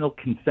for final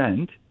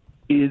consent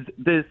is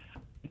this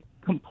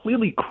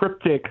completely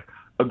cryptic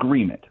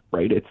agreement,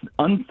 right? It's an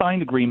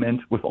unsigned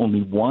agreement with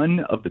only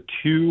one of the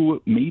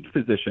two MAID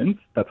physicians.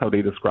 That's how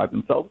they describe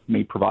themselves,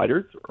 MAID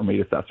providers or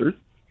MAID assessors.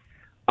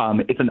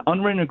 It's an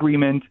unwritten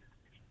agreement.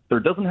 There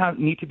doesn't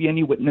need to be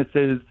any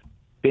witnesses.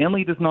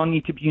 Family does not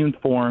need to be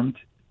informed.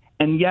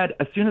 And yet,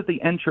 as soon as they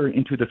enter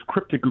into this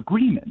cryptic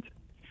agreement,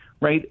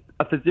 right,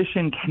 a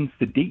physician can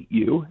sedate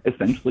you,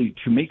 essentially,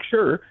 to make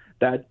sure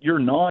that you're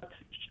not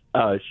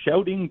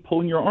shouting,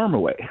 pulling your arm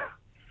away.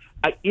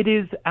 It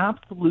is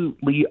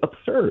absolutely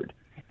absurd.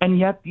 And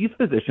yet, these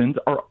physicians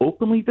are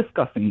openly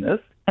discussing this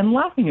and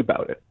laughing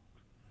about it.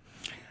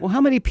 Well,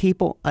 how many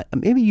people,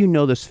 maybe you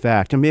know this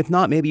fact, I mean, if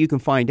not, maybe you can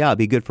find out, it'd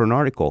be good for an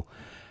article.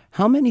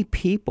 How many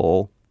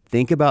people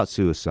think about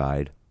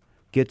suicide,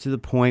 get to the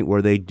point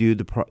where they do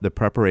the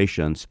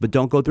preparations, but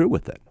don't go through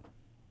with it?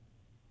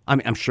 I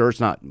mean, I'm sure it's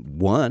not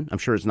 1. I'm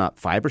sure it's not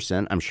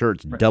 5%. I'm sure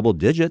it's double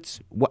digits.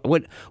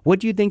 What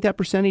do you think that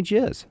percentage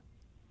is?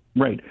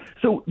 Right.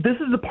 So this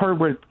is the part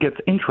where it gets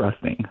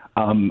interesting.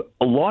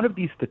 A lot of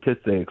these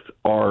statistics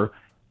are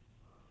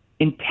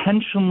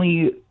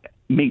intentionally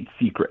made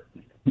secret.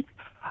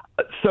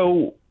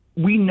 So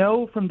we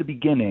know from the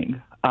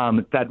beginning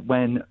that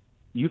when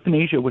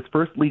euthanasia was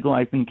first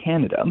legalized in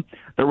Canada,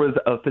 there was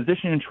a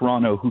physician in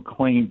Toronto who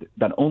claimed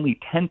that only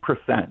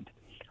 10%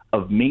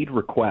 of MAID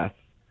requests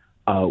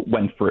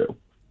went through,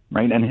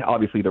 right? And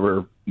obviously there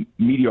were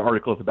media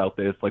articles about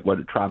this, like what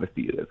a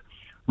travesty it is,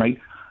 right?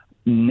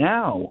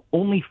 Now,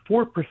 only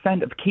 4%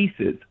 of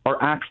cases are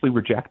actually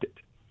rejected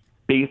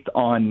based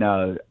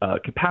on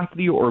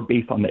capacity or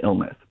based on the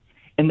illness.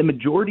 And the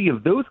majority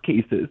of those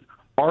cases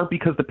are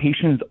because the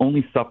patient is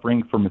only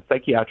suffering from a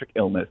psychiatric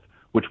illness,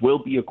 which will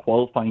be a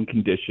qualifying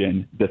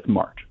condition this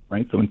March,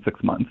 right? So in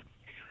 6 months.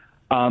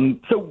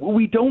 So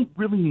we don't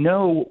really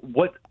know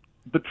what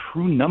the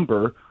true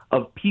number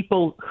of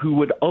people who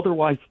would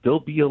otherwise still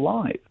be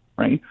alive,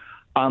 right?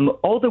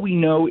 All that we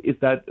know is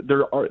that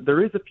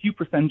there is a few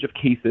percentage of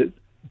cases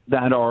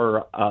that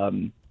are,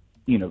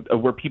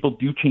 where people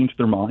do change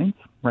their minds,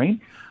 right?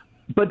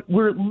 But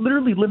we're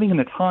literally living in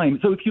a time.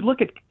 So if you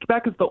look at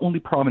Quebec is the only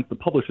province that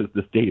publishes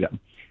this data,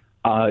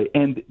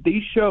 and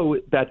they show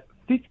that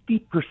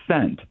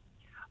 50%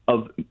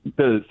 of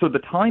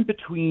the time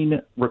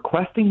between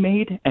requesting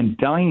MAID and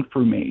dying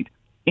through MAID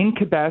in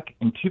Quebec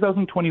in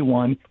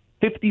 2021,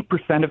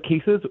 50% of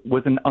cases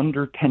was in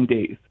under 10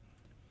 days.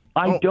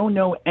 I don't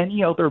know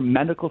any other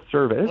medical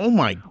service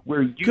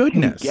where you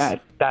can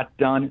get that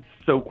done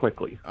so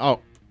quickly. Oh,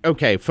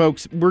 okay,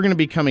 folks, we're going to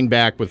be coming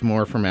back with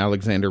more from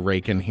Alexander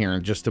Raikin here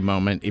in just a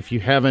moment. If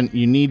you haven't,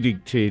 you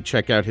need to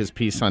check out his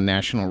piece on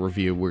National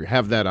Review. We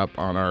have that up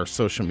on our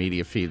social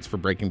media feeds for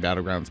Breaking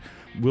Battlegrounds.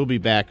 We'll be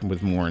back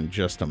with more in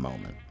just a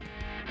moment.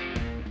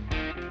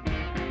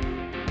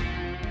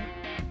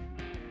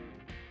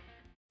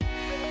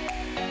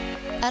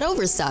 At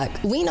Overstock,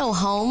 we know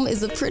home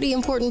is a pretty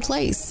important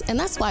place, and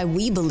that's why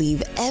we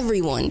believe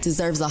everyone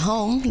deserves a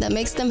home that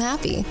makes them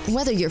happy.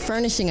 Whether you're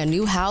furnishing a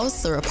new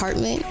house or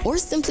apartment, or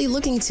simply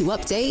looking to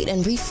update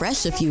and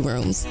refresh a few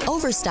rooms,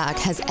 Overstock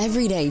has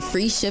everyday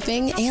free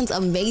shipping and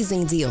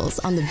amazing deals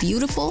on the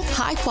beautiful,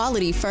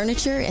 high-quality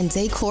furniture and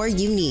decor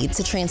you need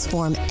to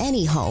transform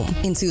any home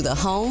into the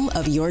home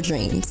of your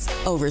dreams.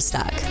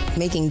 Overstock,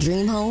 making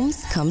dream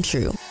homes come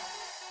true.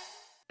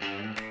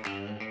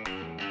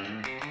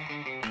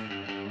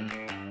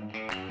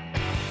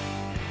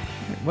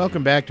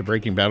 Welcome back to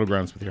Breaking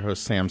Battlegrounds with your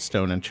hosts Sam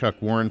Stone and Chuck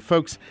Warren.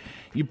 Folks,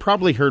 you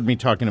probably heard me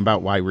talking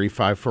about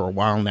YRefi for a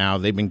while now.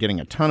 They've been getting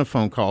a ton of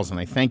phone calls, and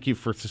I thank you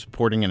for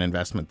supporting an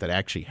investment that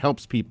actually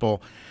helps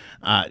people.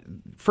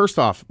 First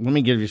off, let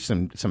me give you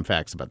some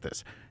facts about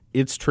this.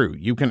 it's true.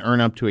 You can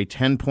earn up to a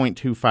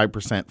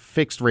 10.25%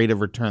 fixed rate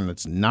of return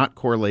that's not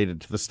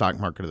correlated to the stock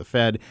market or the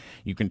Fed.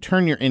 You can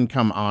turn your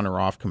income on or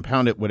off,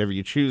 compound it, whatever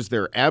you choose.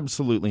 There are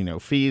absolutely no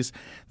fees.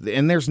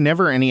 And there's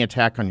never any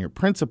attack on your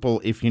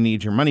principal. If you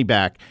need your money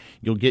back,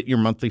 you'll get your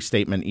monthly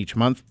statement each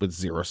month with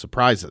zero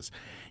surprises.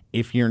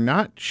 If you're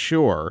not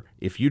sure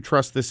if you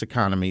trust this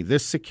economy,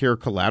 this secure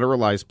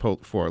collateralized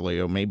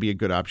portfolio may be a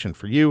good option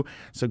for you.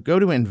 So go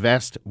to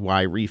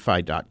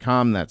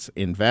investyrefy.com. That's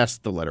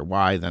invest, the letter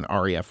Y, then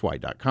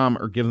refy.com,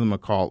 or give them a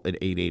call at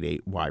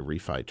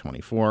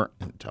 888-YREFI24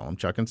 and tell them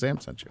Chuck and Sam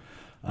sent you.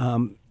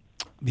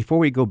 Before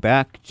we go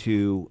back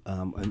to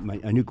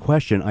a new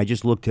question, I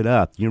just looked it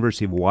up. The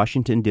University of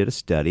Washington did a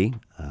study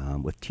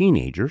with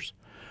teenagers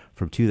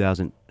from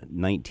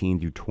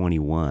 2019 through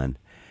 21.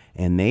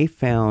 And they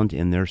found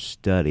in their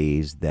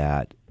studies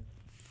that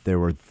there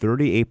were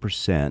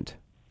 38%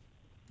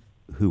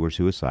 who were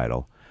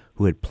suicidal,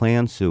 who had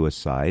planned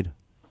suicide,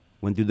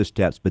 went through the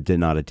steps, but did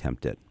not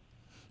attempt it.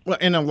 Well,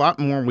 and a lot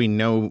more we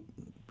know,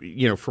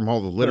 from all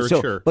the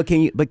literature. But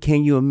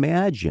can you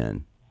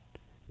imagine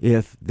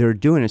if they're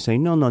doing it,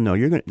 saying, no,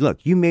 you're going to look.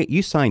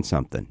 You signed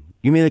something.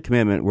 You made a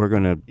commitment. We're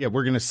going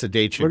to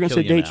sedate you. We're going to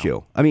sedate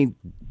you. I mean,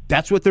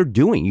 that's what they're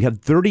doing. You have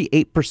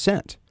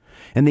 38%,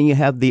 and then you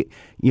have the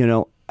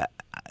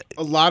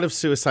a lot of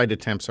suicide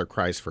attempts are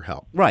cries for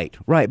help. Right.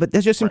 But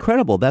that's just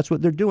incredible. That's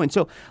what they're doing.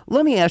 So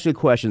let me ask you a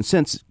question.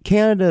 Since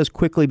Canada is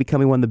quickly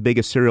becoming one of the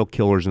biggest serial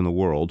killers in the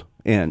world,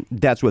 and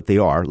that's what they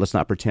are, let's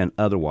not pretend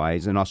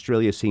otherwise, and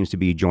Australia seems to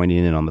be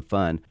joining in on the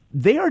fun,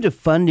 they are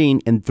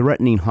defunding and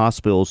threatening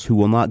hospitals who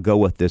will not go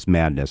with this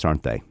madness,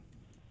 aren't they?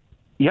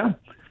 Yeah.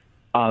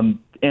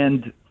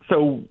 And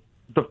so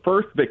the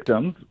first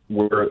victims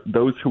were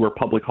those who were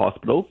public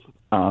hospitals,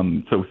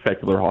 so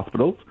secular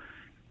hospitals.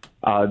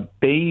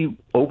 They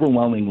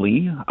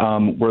overwhelmingly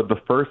were the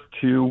first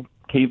to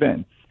cave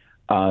in.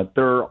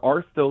 There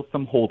are still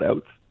some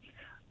holdouts.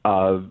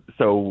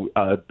 So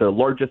the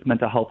largest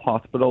mental health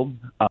hospital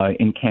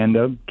in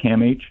Canada,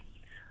 CAMH,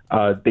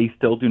 they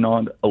still do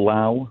not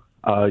allow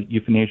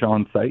euthanasia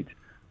on site,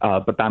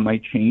 but that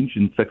might change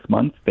in 6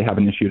 months. They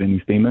haven't issued any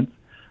statements.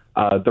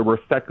 There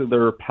were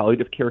secular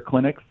palliative care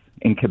clinics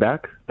in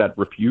Quebec that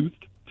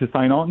refused to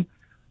sign on.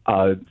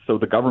 So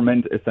the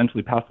government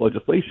essentially passed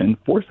legislation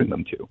forcing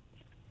them to.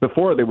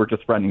 Before, they were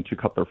just threatening to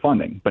cut their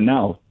funding, but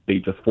now they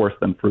just force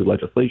them through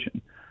legislation.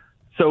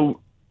 So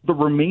the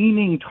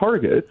remaining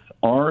targets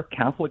are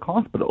Catholic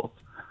hospitals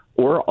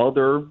or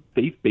other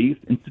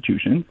faith-based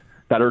institutions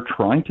that are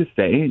trying to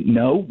say,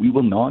 no, we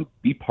will not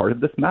be part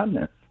of this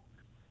madness.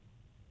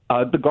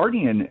 The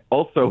Guardian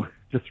also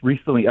just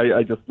recently,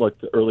 I just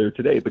looked earlier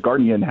today, the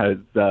Guardian has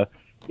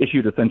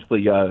issued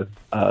essentially a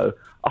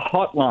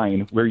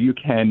hotline where you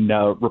can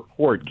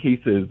report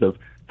cases of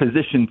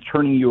physicians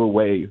turning you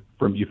away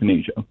from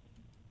euthanasia.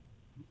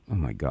 Oh,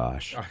 my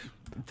gosh.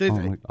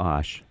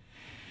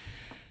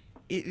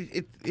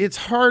 It's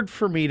hard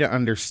for me to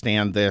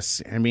understand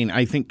this. I mean,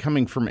 I think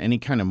coming from any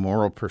kind of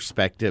moral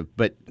perspective,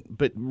 but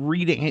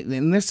reading,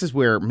 and this is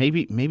where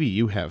maybe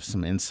you have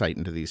some insight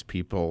into these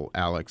people,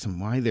 Alex,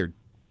 and why they're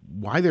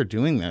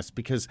doing this.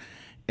 Because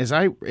as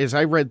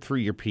I read through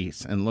your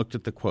piece and looked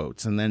at the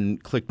quotes and then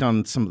clicked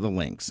on some of the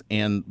links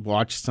and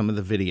watched some of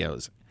the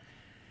videos,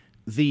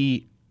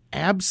 the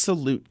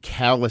absolute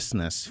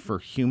callousness for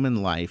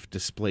human life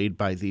displayed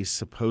by these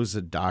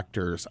supposed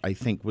doctors, I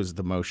think, was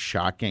the most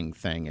shocking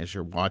thing as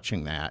you're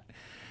watching that.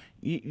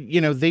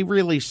 They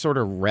really sort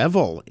of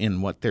revel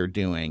in what they're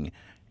doing.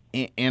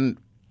 And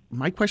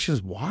my question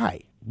is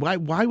why?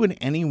 Why would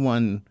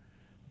anyone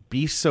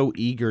be so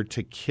eager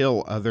to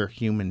kill other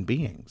human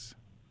beings?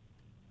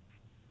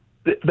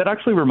 That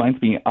actually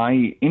reminds me,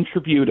 I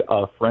interviewed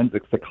a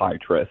forensic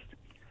psychiatrist.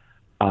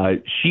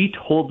 She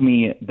told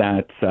me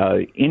that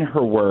in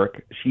her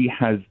work, she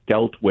has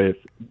dealt with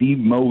the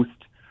most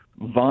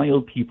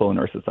vile people in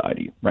our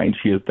society, right?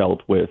 She has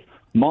dealt with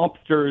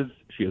mobsters.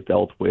 She has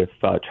dealt with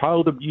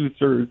child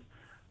abusers,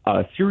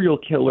 serial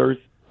killers.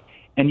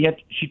 And yet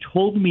she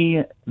told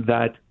me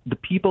that the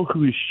people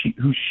who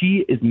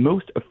she is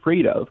most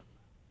afraid of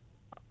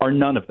are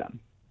none of them.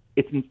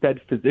 It's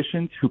instead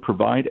physicians who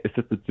provide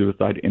assisted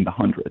suicide in the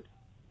hundreds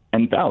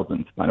and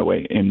thousands, by the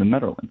way, in the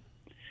Netherlands.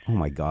 Oh,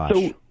 my gosh.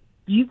 So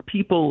these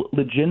people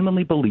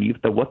legitimately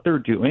believe that what they're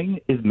doing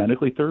is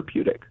medically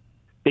therapeutic.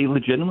 They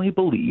legitimately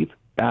believe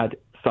that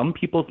some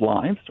people's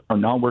lives are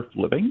not worth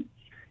living,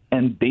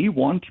 and they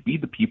want to be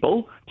the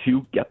people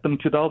to get them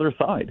to the other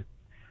side.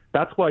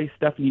 That's why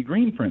Stephanie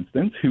Green, for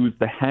instance, who's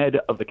the head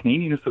of the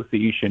Canadian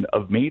Association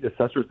of Maid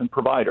Assessors and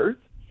Providers,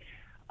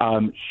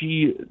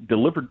 she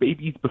delivered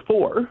babies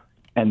before,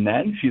 and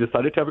then she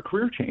decided to have a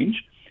career change,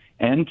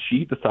 and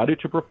she decided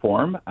to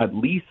perform at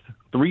least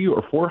 300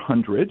 or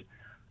 400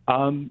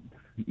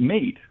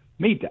 maid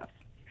deaths.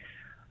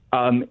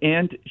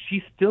 And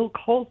she still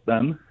calls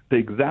them the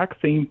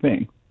exact same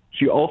thing.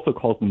 She also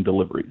calls them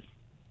deliveries.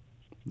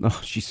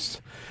 Oh,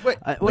 she's what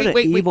an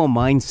evil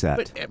mindset.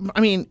 But,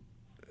 I mean,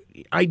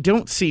 I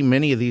don't see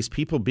many of these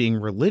people being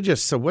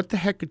religious, so what the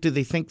heck do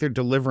they think they're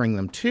delivering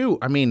them to?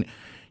 I mean,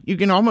 you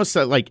can almost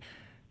like,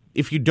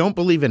 if you don't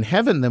believe in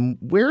heaven, then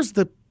where's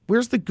the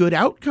good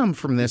outcome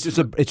from this?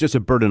 It's just a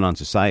burden on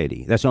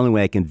society. That's the only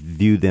way I can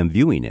view them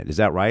viewing it. Is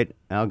that right,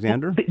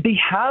 Alexander? Well, they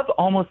have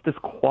almost this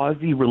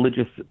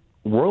quasi-religious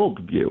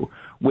worldview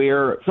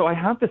where, so I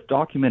have this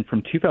document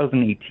from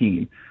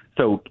 2018.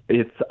 So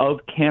it's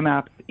of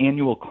CAMAP's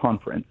annual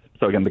conference.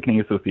 So again, the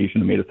Canadian Association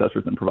of MAID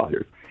Assessors and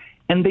Providers.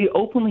 And they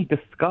openly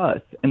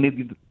discuss and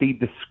they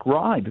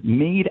describe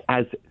MAID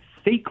as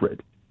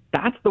sacred.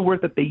 That's the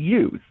word that they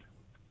use.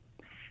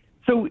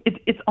 So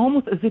it's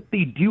almost as if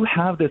they do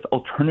have this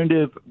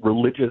alternative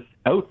religious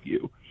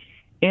outview.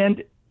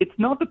 And it's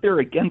not that they're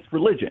against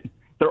religion.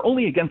 They're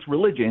only against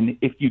religion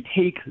if you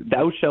take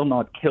thou shalt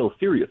not kill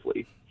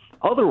seriously.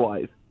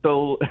 Otherwise,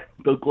 they'll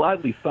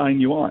gladly sign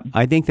you on.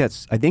 I think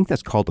that's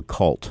called a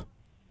cult.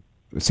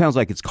 It sounds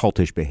like it's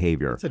cultish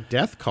behavior. It's a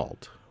death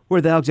cult. We're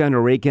with Alexander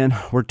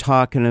Raikin. We're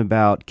talking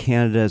about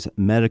Canada's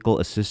medical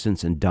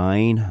assistance in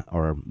dying,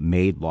 or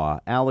MAID law.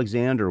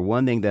 Alexander,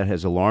 one thing that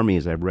has alarmed me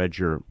as I've read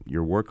your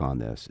work on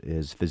this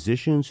is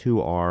physicians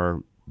who are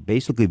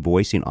basically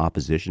voicing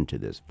opposition to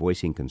this,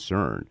 voicing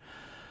concern.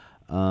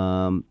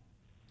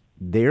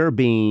 They're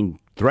being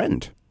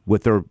threatened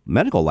with their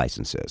medical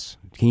licenses.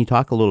 Can you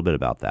talk a little bit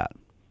about that?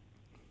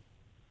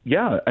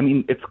 Yeah, I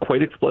mean, it's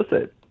quite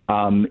explicit.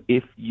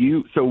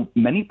 So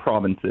many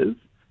provinces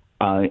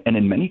and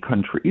in many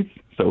countries,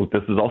 so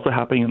this is also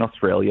happening in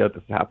Australia,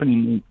 this is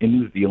happening in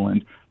New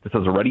Zealand, this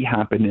has already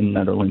happened in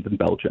Netherlands and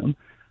Belgium.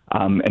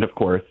 And of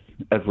course,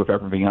 as with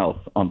everything else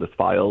on this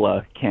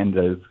file,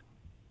 Canada is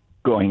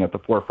going at the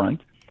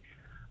forefront.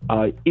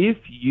 If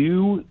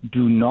you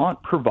do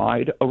not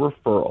provide a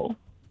referral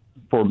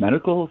for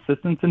medical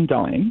assistance in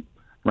dying,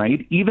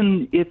 right,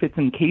 even if it's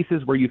in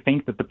cases where you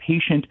think that the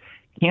patient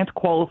can't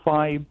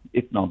qualify,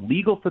 it's not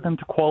legal for them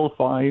to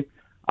qualify,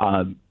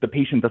 the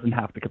patient doesn't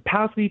have the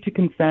capacity to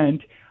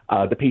consent,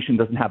 the patient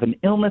doesn't have an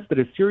illness that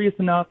is serious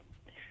enough,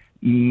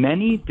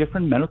 many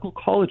different medical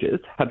colleges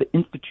have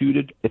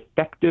instituted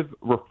effective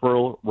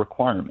referral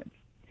requirements.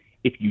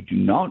 If you do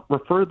not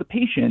refer the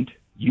patient,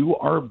 you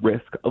are at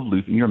risk of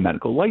losing your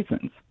medical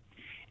license.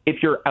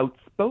 If you're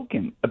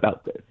outspoken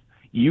about this,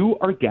 you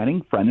are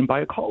getting threatened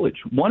by a college.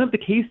 One of the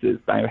cases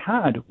that I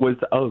had was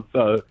of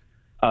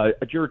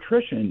a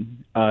geriatrician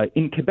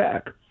in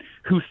Quebec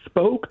who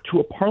spoke to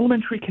a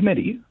parliamentary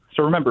committee.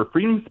 So remember,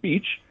 freedom of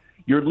speech,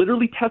 you're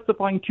literally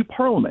testifying to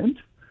Parliament,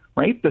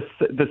 right?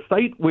 The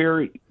site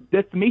where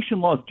defamation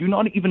laws do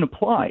not even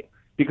apply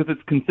because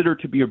it's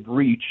considered to be a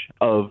breach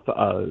of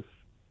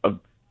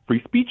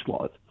free speech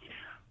laws,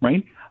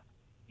 right?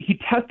 He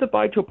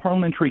testified to a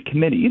parliamentary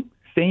committee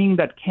saying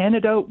that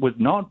Canada was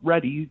not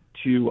ready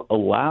to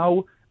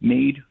allow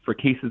MAID for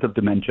cases of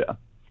dementia.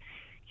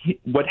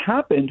 What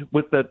happened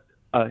was that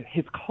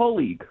his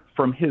colleague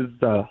from his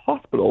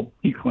hospital,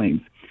 he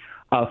claims,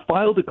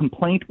 filed a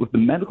complaint with the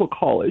medical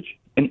college,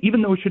 and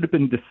even though it should have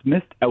been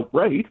dismissed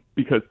outright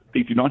because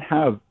they do not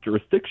have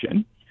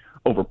jurisdiction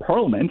over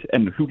Parliament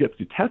and who gets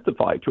to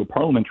testify to a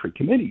parliamentary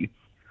committee,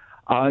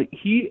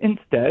 he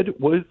instead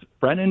was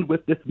threatened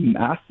with this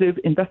massive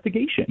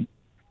investigation.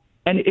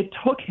 And it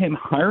took him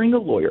hiring a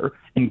lawyer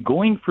and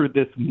going through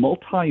this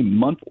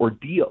multi-month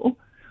ordeal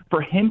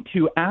for him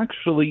to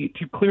actually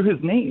clear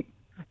his name.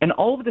 And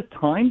all of this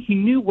time, he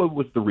knew what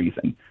was the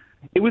reason.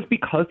 It was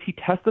because he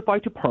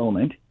testified to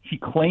Parliament. He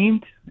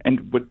claimed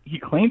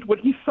what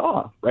he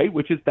saw, right,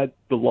 which is that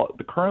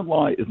the current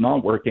law is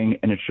not working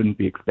and it shouldn't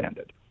be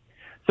expanded.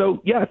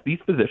 So yes, these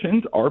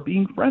physicians are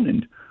being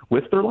threatened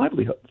with their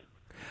livelihoods.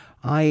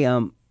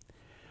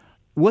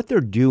 What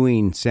they're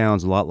doing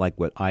sounds a lot like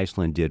what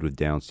Iceland did with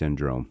Down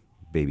syndrome,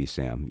 baby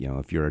Sam. You know,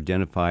 if you're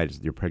identified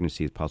as your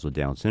pregnancy is possible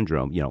Down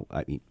syndrome, you know,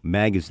 I mean,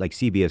 like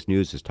CBS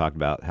News has talked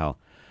about how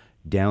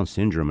Down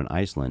syndrome in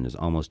Iceland has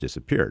almost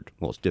disappeared.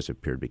 Well, it's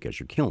disappeared because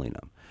you're killing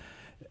them.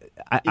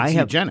 It's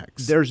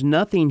eugenics. There's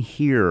nothing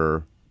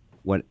here,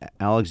 what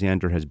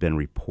Alexander has been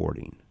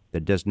reporting,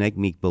 that does make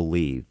me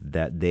believe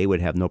that they would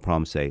have no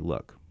problem say,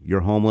 look, you're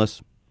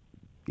homeless.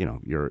 You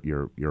know,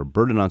 you're a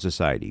burden on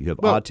society. You have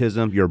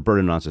autism, you're a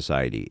burden on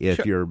society.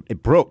 If you're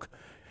broke,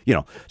 you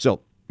know,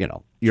 so, you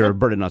know, you're a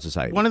burden on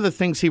society. One of the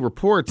things he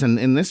reports,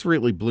 and this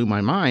really blew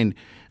my mind,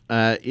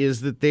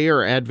 is that they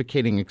are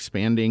advocating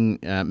expanding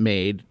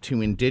MAID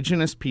to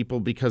Indigenous people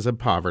because of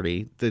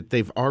poverty, that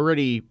they've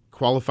already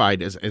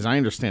qualified, as I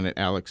understand it,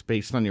 Alex,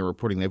 based on your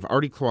reporting, they've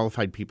already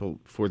qualified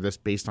people for this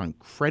based on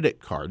credit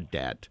card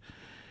debt.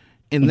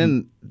 And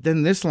then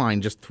this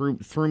line just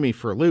threw me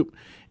for a loop.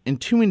 And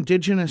to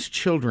Indigenous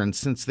children,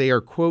 since they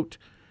are, quote,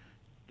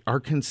 are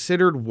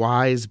considered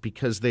wise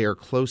because they are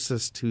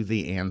closest to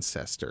the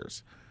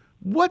ancestors.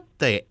 What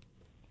the...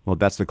 Well,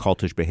 that's the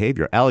cultish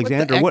behavior.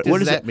 Alexander, what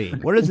does that mean?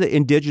 What is the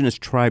Indigenous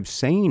tribe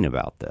saying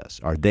about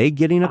this? Are they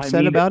getting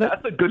upset about it?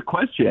 That's a good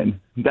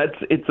question.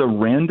 It's a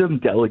random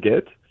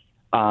delegate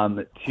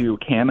to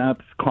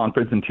CAMAP's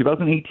conference in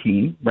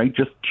 2018, right,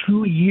 just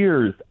 2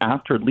 years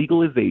after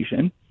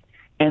legalization,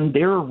 and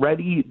they're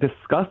already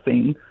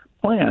discussing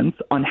plans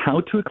on how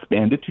to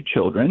expand it to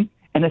children,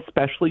 and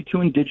especially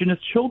to Indigenous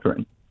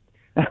children.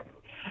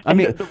 I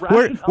mean,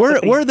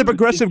 where are the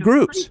progressive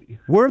groups?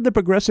 Where are the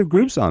progressive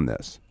groups on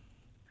this?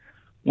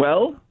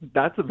 Well,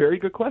 that's a very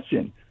good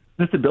question.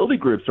 Disability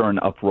groups are in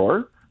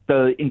uproar.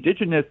 The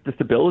Indigenous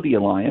Disability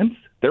Alliance,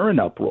 they're in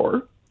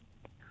uproar.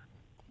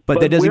 But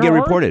that doesn't get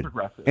reported.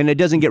 And it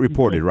doesn't get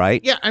reported,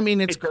 right? Yeah, I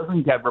mean, it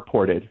doesn't get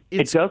reported.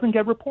 It doesn't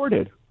get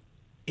reported.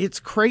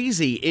 It's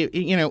crazy.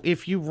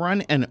 If you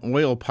run an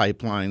oil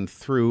pipeline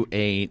through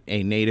a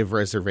native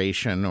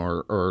reservation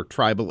or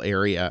tribal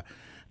area,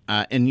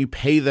 and you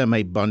pay them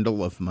a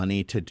bundle of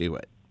money to do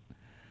it,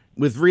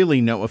 with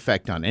really no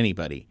effect on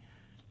anybody,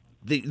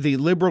 the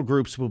liberal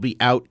groups will be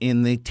out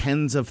in the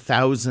tens of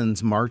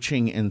thousands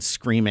marching and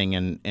screaming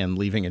and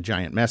leaving a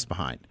giant mess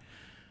behind.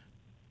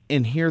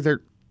 And here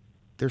they're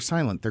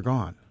silent. They're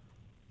gone.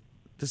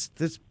 This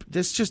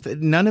just,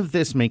 none of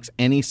this makes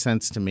any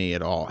sense to me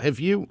at all.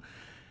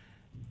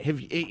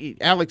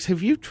 Alex,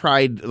 have you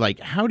tried, like,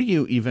 how do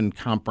you even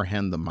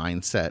comprehend the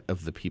mindset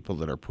of the people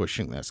that are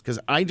pushing this? Because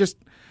I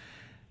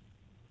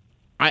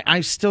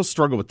still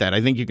struggle with that.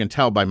 I think you can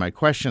tell by my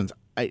questions.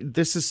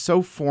 This is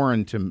so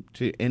foreign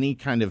to any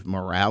kind of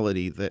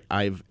morality that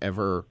I've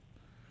ever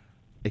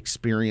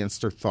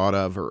experienced or thought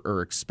of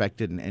or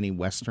expected in any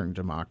Western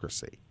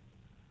democracy.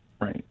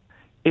 Right.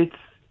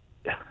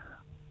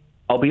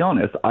 I'll be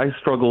honest, I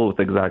struggle with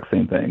the exact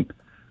same thing.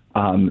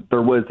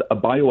 There was a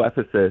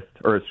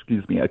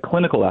a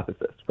clinical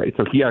ethicist, right?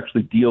 So he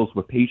actually deals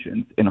with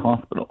patients in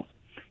hospitals.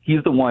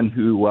 He's the one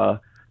who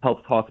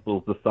helps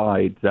hospitals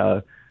decide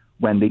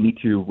when they need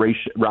to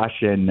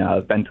ration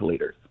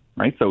ventilators,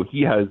 right? So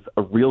he has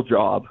a real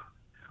job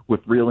with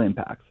real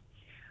impacts.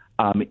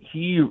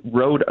 He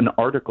wrote an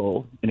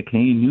article in a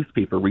Canadian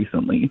newspaper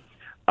recently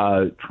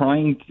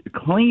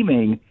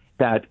claiming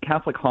that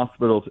Catholic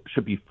hospitals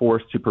should be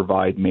forced to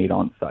provide MAID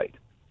on site.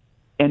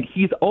 And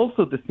he's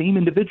also the same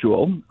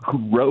individual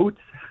who wrote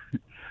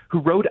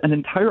an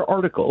entire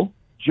article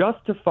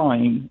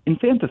justifying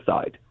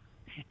infanticide.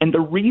 And the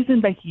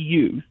reason that he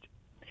used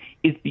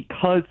is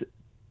because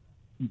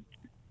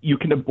you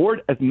can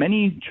abort as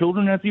many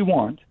children as you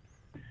want.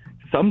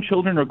 Some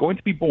children are going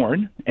to be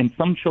born, and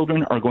some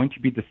children are going to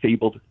be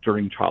disabled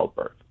during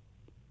childbirth.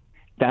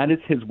 That is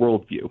his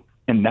worldview.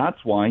 And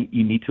that's why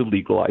you need to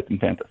legalize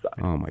infanticide.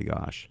 Oh, my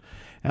gosh.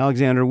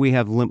 Alexander, we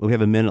have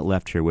a minute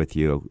left here with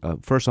you.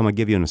 First, I'm going to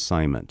give you an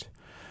assignment.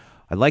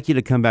 I'd like you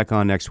to come back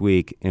on next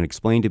week and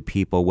explain to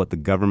people what the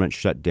government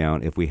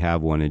shutdown, if we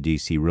have one in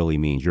D.C., really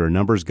means. You're a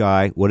numbers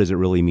guy. What does it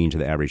really mean to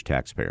the average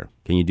taxpayer?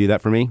 Can you do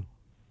that for me?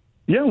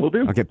 Yeah, we'll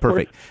do. Okay,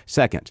 perfect.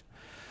 Second,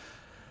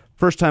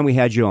 first time we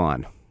had you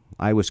on,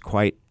 I was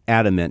quite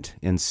adamant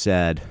and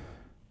said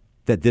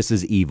that this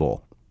is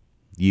evil.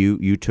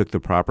 You took the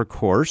proper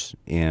course,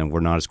 and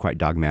were not as quite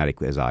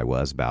dogmatic as I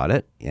was about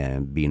it,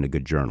 and being a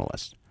good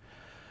journalist.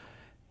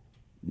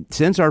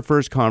 Since our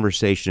first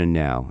conversation and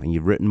now, and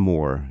you've written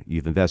more,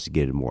 you've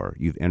investigated more,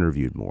 you've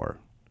interviewed more,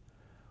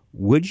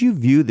 would you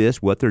view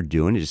this, what they're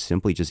doing, as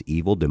simply just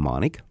evil,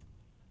 demonic?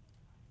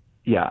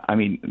 Yeah, I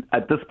mean,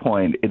 at this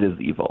point, it is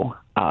evil.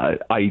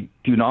 I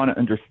do not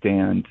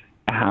understand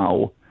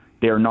how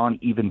they're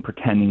not even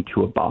pretending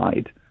to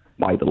abide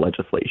by the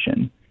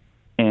legislation.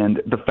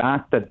 And the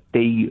fact that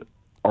they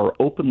are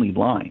openly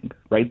lying,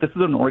 right? This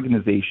is an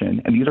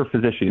organization, and these are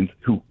physicians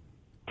who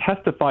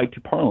testified to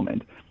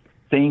Parliament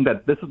saying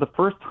that this is the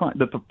first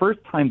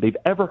time they've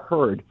ever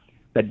heard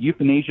that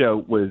euthanasia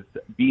was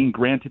being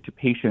granted to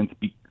patients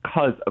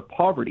because of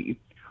poverty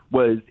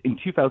was in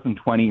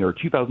 2020 or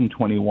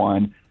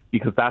 2021,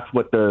 because that's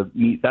when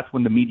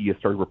the media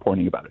started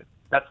reporting about it.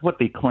 That's what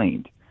they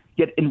claimed.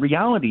 Yet in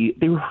reality,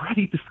 they were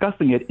already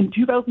discussing it in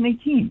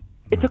 2018.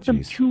 It took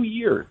them 2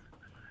 years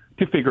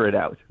to figure it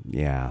out.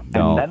 Yeah.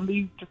 No. And then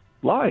they just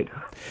lied.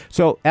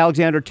 So,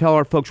 Alexander, tell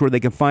our folks where they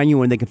can find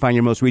you and they can find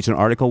your most recent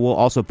article. We'll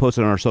also post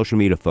it on our social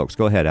media, folks.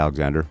 Go ahead,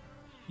 Alexander.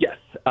 Yes.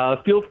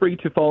 Feel free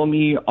to follow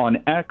me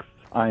on X.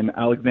 I'm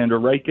Alexander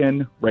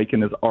Raikin.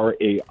 Raikin is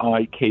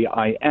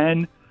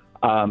Raikin.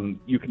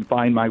 You can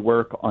find my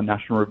work on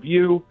National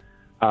Review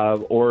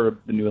or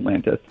the New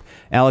Atlantis.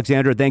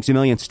 Alexander, thanks a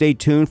million. Stay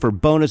tuned for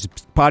bonus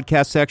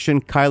podcast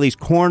section, Kylie's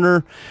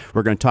Corner.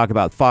 We're going to talk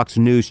about Fox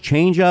News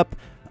change-up,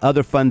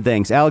 other fun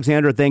things.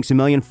 Alexander, thanks a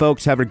million,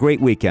 folks. Have a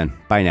great weekend.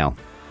 Bye now.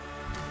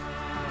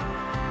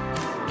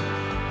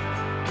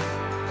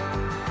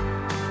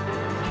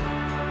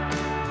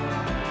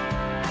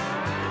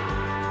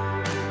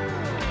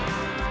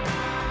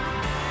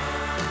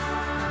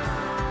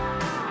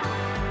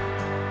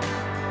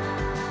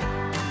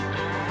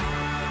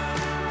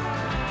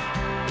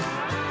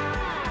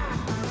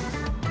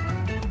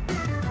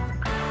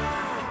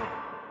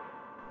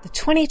 The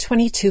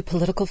 2022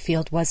 political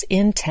field was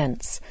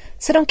intense,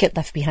 so don't get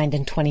left behind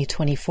in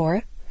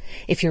 2024.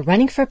 If you're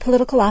running for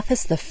political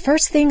office, the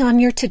first thing on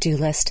your to-do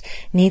list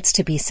needs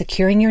to be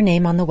securing your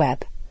name on the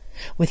web.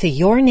 With a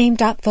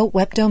yourname.vote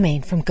web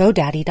domain from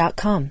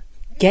GoDaddy.com.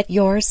 Get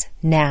yours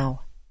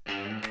now.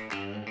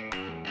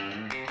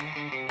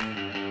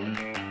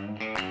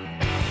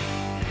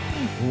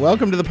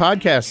 Welcome to the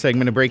podcast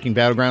segment of Breaking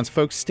Battlegrounds.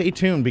 Folks, stay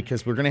tuned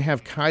because we're going to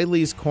have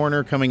Kylie's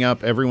Corner coming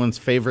up, everyone's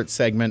favorite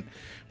segment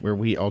where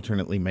we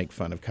alternately make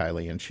fun of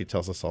Kylie and she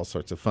tells us all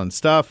sorts of fun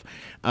stuff.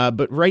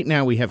 But right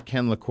now we have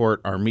Ken LaCourte,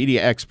 our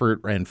media expert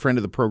and friend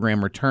of the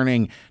program,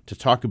 returning to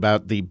talk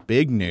about the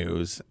big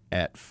news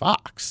at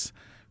Fox,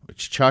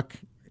 which, Chuck,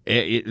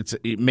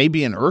 it may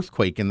be an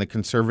earthquake in the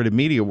conservative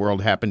media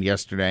world happened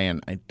yesterday,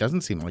 and it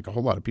doesn't seem like a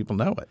whole lot of people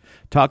know it.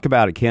 Talk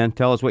about it, Ken.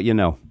 Tell us what you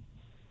know.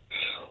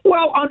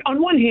 Well,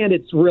 on one hand,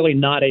 it's really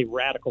not a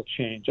radical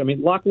change. I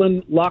mean,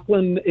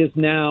 Lachlan is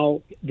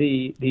now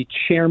the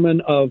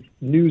chairman of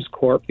News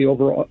Corp, the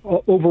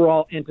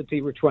overall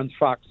entity which runs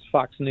Fox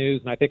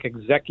News, and I think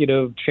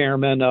executive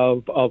chairman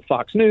of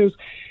Fox News.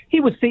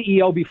 He was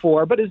CEO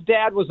before, but his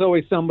dad was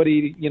always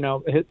somebody,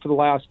 for the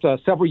last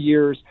several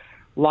years.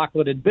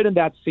 Lachlan had been in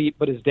that seat,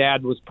 but his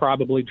dad was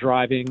probably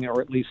driving, or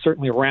at least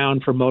certainly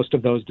around for most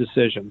of those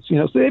decisions.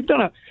 So they've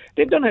done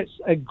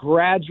a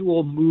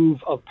gradual move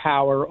of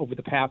power over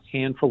the past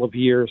handful of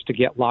years to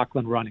get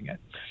Lachlan running it.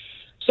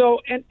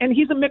 So, and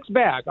he's a mixed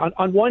bag.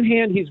 On one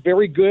hand, he's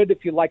very good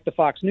if you like the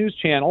Fox News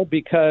channel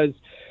because,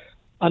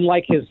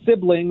 unlike his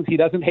siblings, he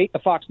doesn't hate the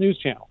Fox News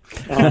channel.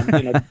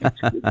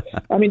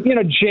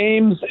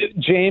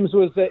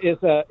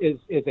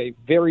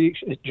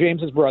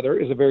 James's brother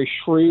is a very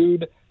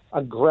shrewd,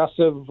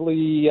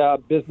 aggressively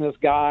business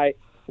guy,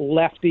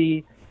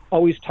 lefty,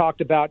 always talked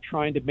about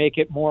trying to make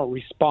it more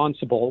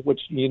responsible,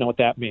 which you know what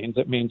that means.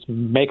 It means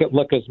make it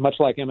look as much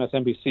like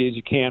MSNBC as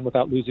you can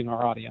without losing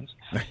our audience.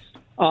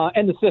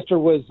 And the sister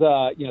was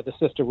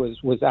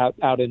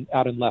out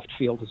in left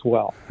field as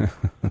well.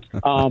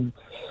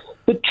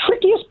 The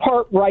trickiest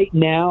part right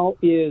now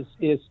is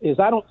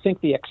I don't think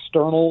the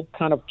external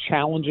kind of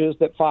challenges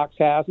that Fox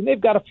has, and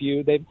they've got a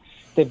few.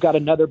 They've got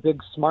another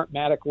big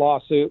Smartmatic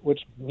lawsuit,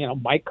 which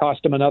might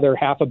cost them another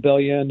 $500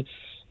 million.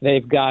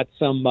 They've got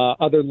some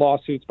other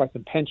lawsuits by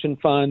some pension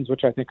funds,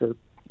 which I think are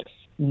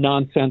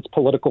nonsense,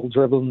 political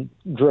driven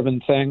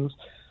things.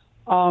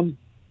 I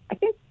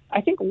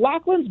think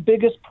Lachlan's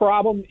biggest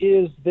problem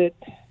is that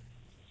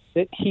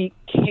he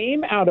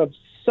came out of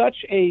such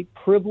a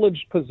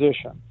privileged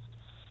position.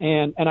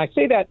 And I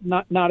say that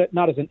not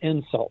as an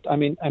insult. I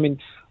mean,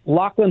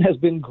 Lachlan has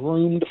been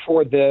groomed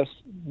for this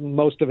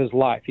most of his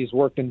life. He's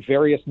worked in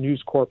various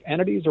News Corp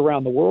entities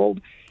around the world.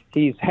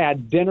 He's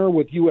had dinner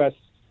with U.S.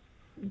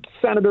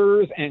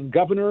 senators and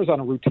governors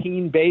on a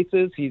routine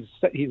basis. He's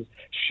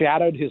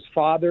shadowed his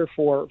father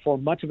for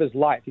much of his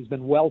life. He's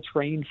been well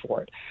trained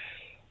for it.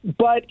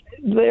 But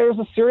there's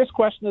a serious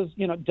question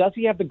does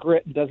he have the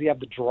grit and does he have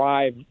the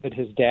drive that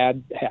his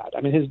dad had?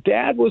 I mean, his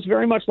dad was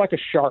very much like a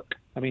shark.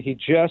 I mean, he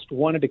just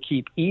wanted to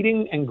keep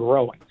eating and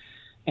growing.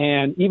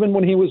 And even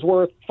when he was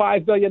worth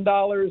 $5 billion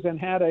and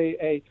had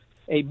a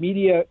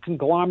media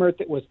conglomerate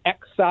that was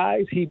X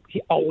size, he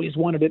always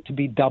wanted it to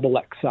be double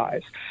X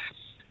size.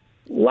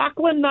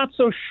 Lachlan, not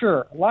so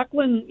sure.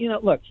 Lachlan,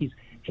 look, he's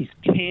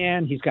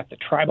tan. He's got the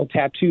tribal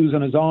tattoos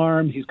on his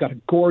arms. He's got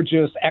a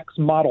gorgeous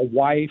X-model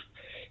wife.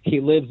 He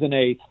lives in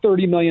a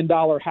 $30 million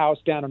house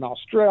down in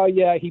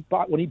Australia.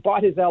 When he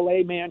bought his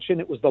LA mansion,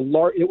 it was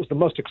the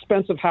most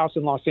expensive house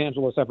in Los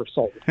Angeles ever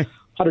sold.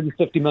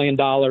 $150 million,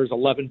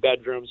 11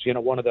 bedrooms,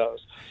 one of those.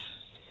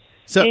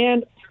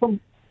 And from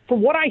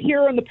what I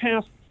hear in the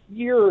past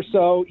year or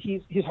so,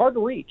 he's hard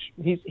to reach.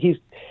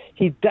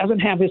 He doesn't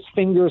have his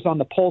fingers on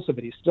the pulse of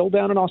it. He's still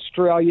down in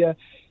Australia.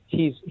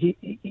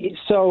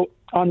 So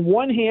on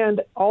one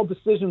hand, all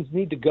decisions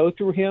need to go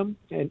through him,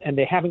 and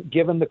they haven't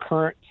given the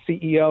current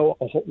CEO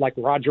like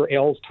Roger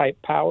Ailes type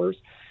powers.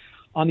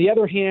 On the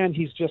other hand,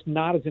 he's just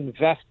not as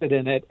invested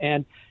in it,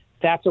 and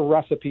that's a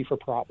recipe for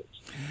problems.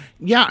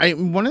 Yeah,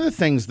 one of the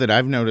things that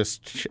I've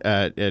noticed,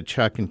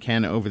 Chuck and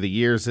Ken, over the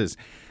years is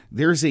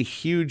there's a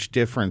huge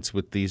difference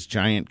with these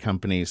giant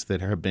companies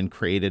that have been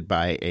created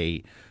by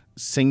a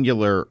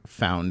singular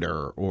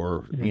founder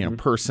or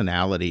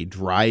personality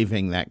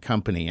driving that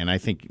company. And I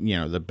think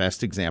the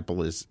best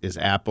example is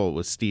Apple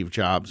with Steve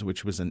Jobs,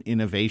 which was an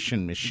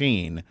innovation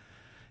machine,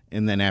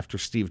 and then after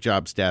Steve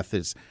Jobs' death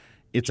it's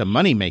a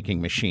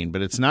money-making machine,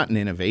 but it's not an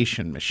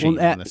innovation machine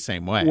in the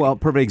same way. Well,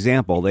 perfect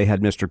example. They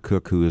had Mr.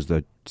 Cook, who is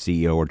the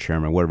CEO or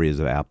chairman, whatever he is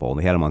of Apple, and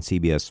they had him on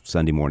CBS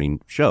Sunday morning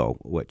show,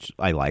 which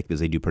I like because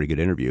they do pretty good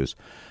interviews.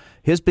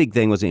 His big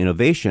thing was the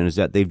innovation is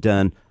that they've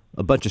done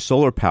a bunch of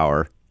solar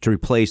power to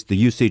replace the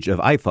usage of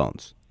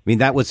iPhones. I mean,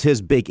 that was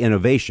his big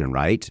innovation,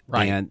 right?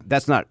 Right. And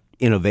that's not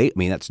innovate. I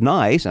mean, that's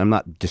nice. I'm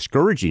not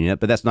discouraging it,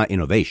 but that's not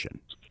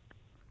innovation.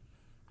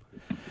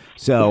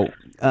 So,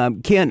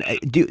 Ken,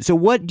 so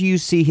what do you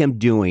see him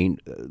doing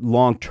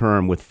long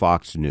term with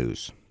Fox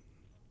News?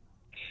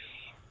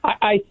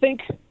 I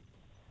think,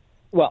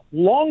 well,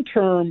 long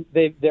term,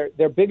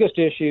 their biggest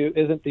issue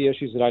isn't the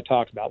issues that I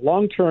talked about.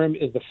 Long term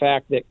is the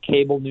fact that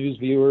cable news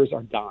viewers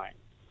are dying.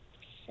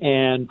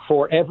 And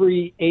for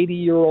every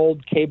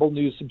 80-year-old cable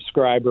news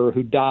subscriber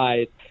who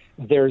dies,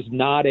 there's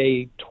not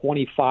a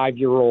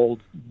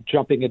 25-year-old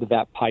jumping into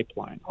that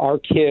pipeline. Our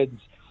kids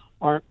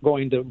aren't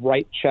going to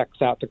write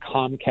checks out to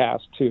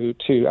Comcast to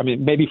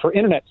maybe for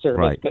internet service,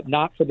 right, but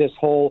not for this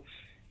whole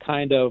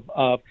kind of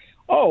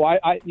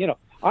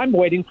I'm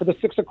waiting for the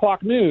 6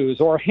 o'clock news,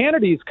 or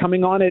Hannity's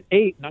coming on at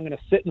 8, and I'm going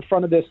to sit in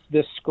front of this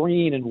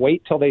screen and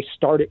wait till they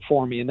start it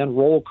for me and then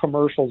roll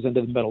commercials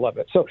into the middle of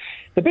it. So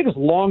the biggest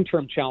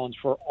long-term challenge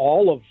for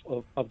all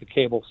of the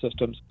cable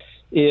systems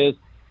is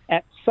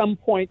at some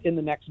point in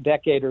the next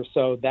decade or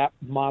so, that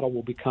model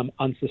will become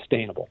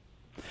unsustainable,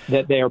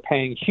 that they are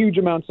paying huge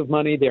amounts of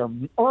money. They're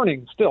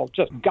earning still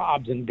just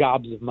gobs and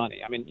gobs of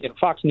money. I mean,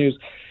 Fox News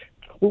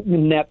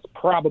nets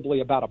probably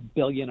about $1.5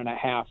 billion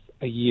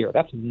a year.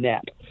 That's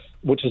net,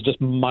 which is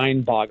just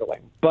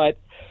mind-boggling. But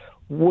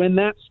when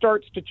that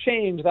starts to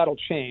change, that'll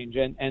change,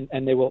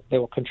 and they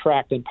will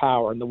contract in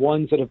power. And the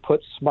ones that have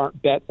put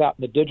smart bets out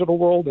in the digital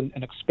world and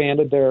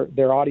expanded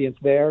their audience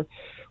there,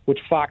 which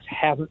Fox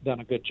hasn't done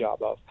a good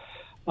job of,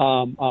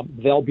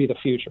 they'll be the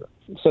future.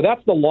 So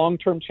that's the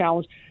long-term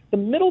challenge. The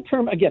middle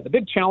term, again, the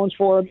big challenge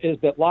for him is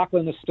that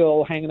Lachlan is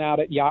still hanging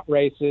out at yacht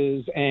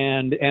races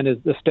and is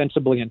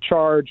ostensibly in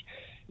charge.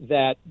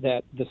 That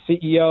the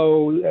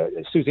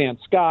CEO, Suzanne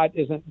Scott,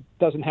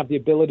 doesn't have the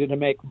ability to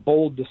make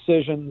bold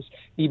decisions,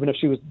 even if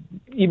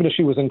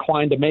she was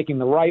inclined to making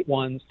the right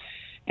ones,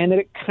 and that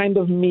it kind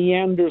of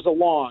meanders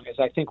along, as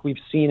I think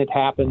we've seen it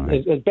happen,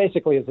 right. as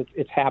basically as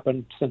it's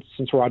happened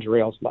since Roger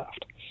Ailes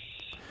left,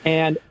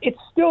 and it's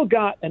still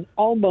got an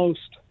almost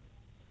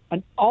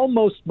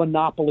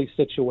monopoly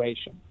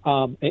situation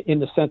in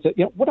the sense that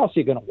what else are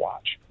you going to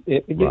watch?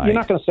 Right. You're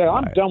not going to say,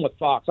 I'm Right. done with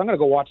Fox, I'm going to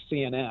go watch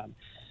CNN.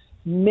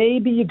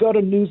 Maybe you go to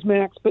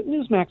Newsmax, but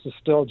Newsmax is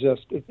still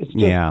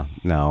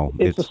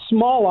it's a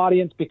small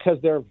audience because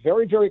they're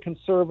very, very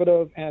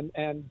conservative,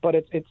 but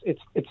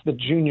it's the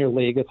junior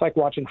league. It's like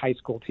watching high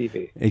school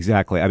TV.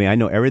 Exactly. I mean, I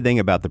know everything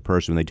about the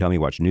person when they tell me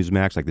watch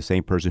Newsmax, like the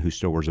same person who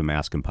still wears a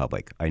mask in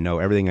public. I know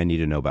everything I need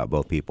to know about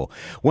both people.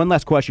 One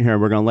last question here,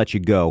 and we're going to let you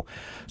go.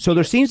 So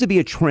there seems to be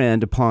a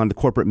trend upon the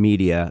corporate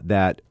media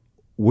that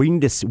we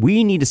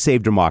need to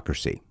save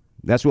democracy.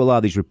 That's what a lot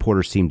of these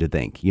reporters seem to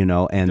think,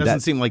 and doesn't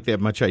seem like they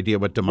have much idea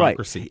what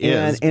democracy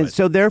is. And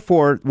so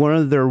therefore, one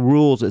of their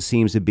rules, it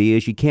seems to be,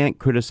 is you can't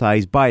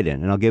criticize Biden.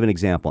 And I'll give an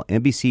example.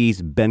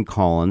 NBC's Ben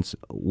Collins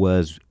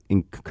was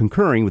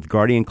concurring with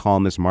Guardian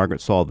columnist Margaret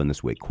Sullivan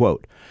this week.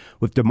 Quote,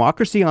 "With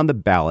democracy on the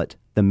ballot,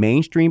 the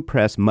mainstream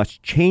press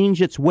must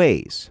change its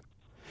ways,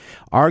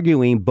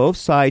 arguing both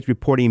sides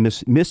reporting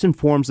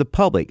misinforms the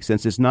public,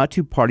 since it's not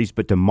two parties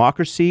but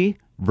democracy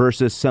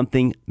versus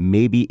something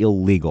maybe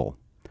illegal."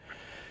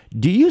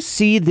 Do you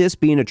see this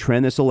being a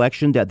trend this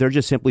election, that they're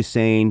just simply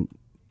saying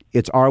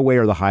it's our way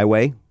or the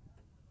highway?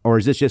 Or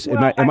is this just,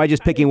 am I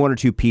just picking one or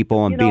two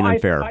people and being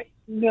unfair?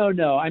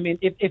 No. I mean,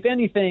 if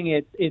anything,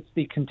 it's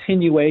the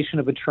continuation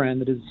of a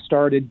trend that has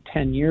started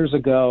 10 years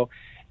ago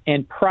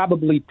and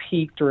probably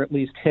peaked or at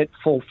least hit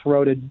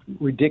full-throated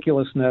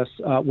ridiculousness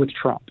with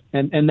Trump.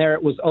 And there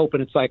it was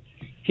open. It's like,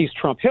 he's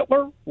Trump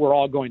Hitler, we're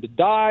all going to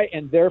die,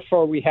 and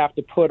therefore we have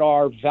to put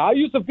our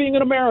values of being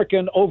an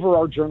American over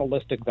our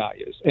journalistic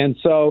values. And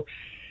so,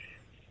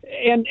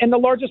 and the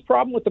largest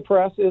problem with the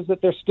press is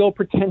that they're still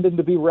pretending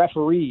to be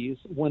referees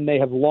when they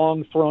have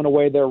long thrown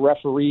away their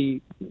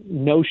referee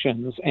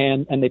notions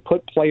and they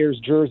put players'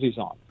 jerseys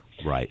on.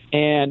 Right.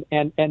 And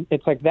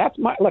it's like,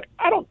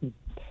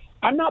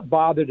 I'm not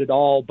bothered at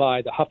all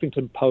by the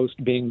Huffington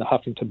Post being the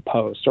Huffington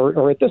Post,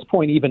 or at this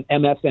point even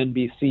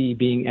MSNBC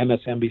being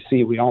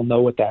MSNBC. We all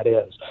know what that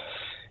is.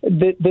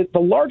 The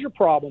larger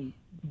problem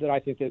that I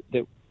think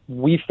that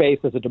we face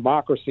as a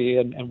democracy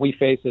and we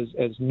face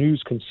as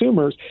news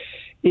consumers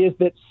is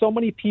that so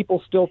many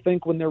people still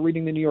think when they're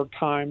reading the New York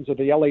Times or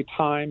the LA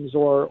Times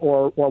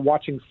or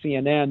watching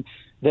CNN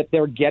that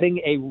they're getting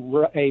a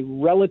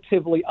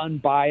relatively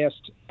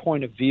unbiased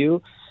point of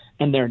view.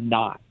 And they're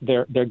not.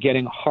 They're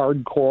getting a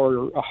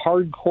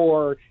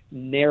hardcore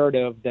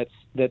narrative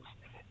that's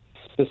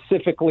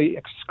specifically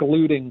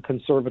excluding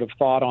conservative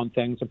thought on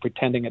things and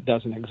pretending it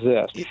doesn't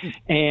exist.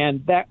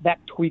 And that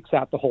tweaks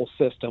out the whole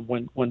system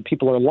when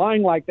people are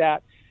lying like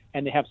that,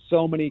 and they have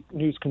so many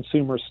news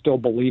consumers still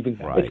believing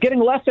that. Right. It's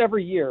getting less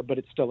every year, but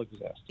it still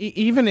exists.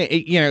 Even,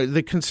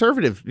 the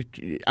conservative,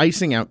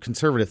 icing out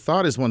conservative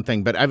thought is one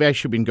thing, but I've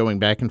actually been going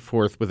back and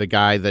forth with a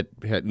guy that,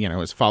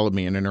 has followed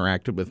me and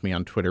interacted with me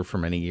on Twitter for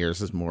many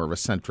years as more of a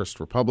centrist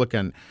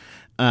Republican.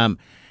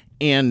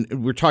 And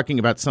we're talking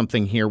about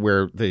something here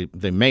where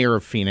the mayor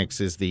of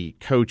Phoenix is the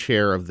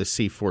co-chair of the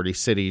C40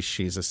 cities.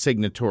 She's a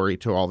signatory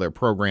to all their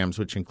programs,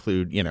 which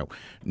include,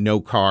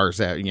 no cars,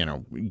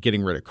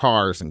 getting rid of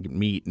cars and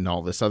meat and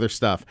all this other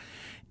stuff.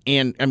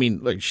 And I mean,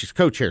 like, she's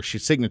co-chair,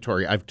 she's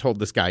signatory. I've told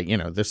this guy,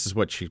 this is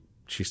what she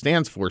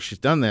stands for. She's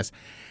done this.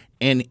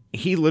 And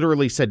he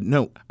literally said,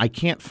 no, I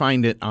can't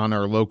find it on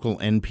our local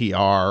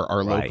NPR,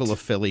 our local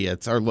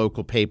affiliates, our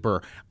local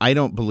paper. I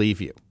don't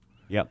believe you.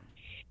 Yep.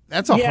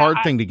 That's a hard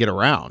thing to get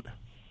around.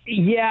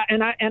 Yeah,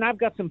 and I've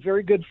got some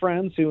very good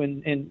friends who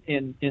in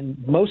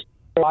most of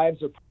their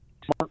lives are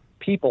smart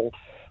people,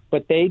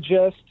 but they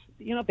just,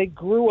 they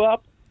grew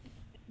up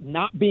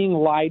not being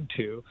lied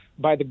to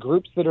by the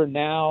groups that are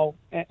now,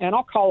 and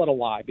I'll call it a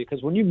lie,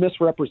 because when you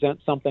misrepresent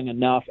something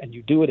enough and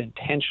you do it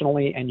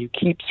intentionally and you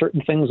keep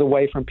certain things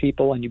away from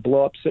people and you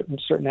blow up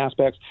certain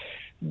aspects,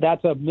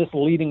 that's a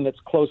misleading that's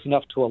close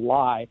enough to a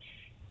lie.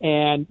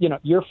 And,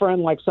 your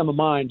friend, like some of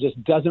mine,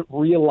 just doesn't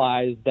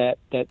realize that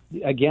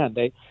again,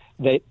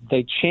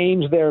 they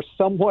change their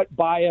somewhat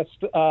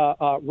biased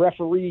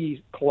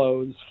referee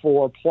clothes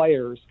for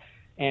players,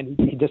 and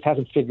he just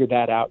hasn't figured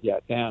that out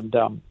yet. And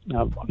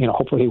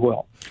hopefully he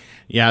will.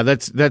 Yeah,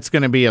 that's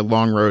going to be a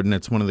long road, and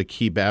it's one of the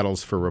key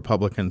battles for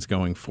Republicans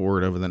going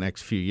forward over the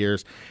next few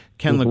years.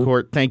 Ken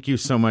LaCourte, thank you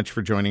so much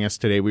for joining us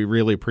today. We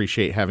really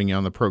appreciate having you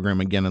on the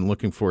program again, and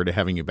looking forward to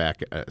having you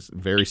back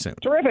very soon.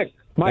 Terrific.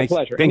 My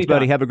pleasure. Thanks, Anytime.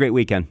 buddy. Have a great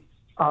weekend.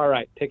 All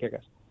right. Take care,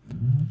 guys.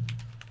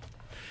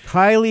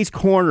 Kylie's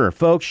Corner,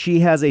 folks. She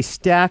has a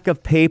stack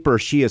of paper.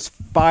 She is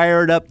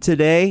fired up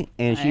today,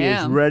 and she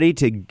is ready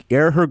to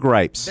air her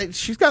gripes.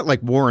 She's got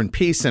like War and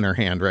Peace in her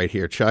hand right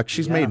here, Chuck.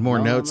 She's made more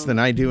notes than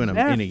I do in a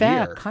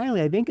year.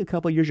 Kylie, I think a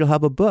couple of years you'll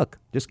have a book.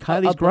 Just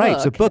Kylie's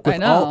Gripes. A book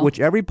with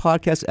every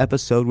podcast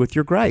episode with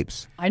your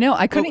gripes. I know.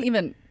 I couldn't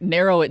even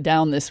narrow it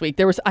down this week.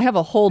 I have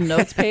a whole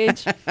notes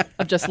page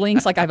of just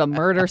links. Like I have a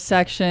murder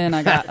section.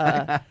 I got,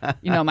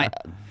 my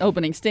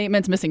opening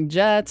statements, missing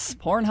jets,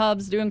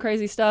 Pornhub's doing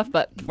crazy stuff,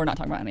 but we're not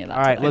talking about any of that.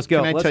 All right, today. let's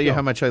go. Can I tell you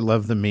how much I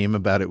love the meme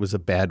about it was a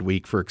bad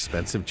week for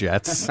expensive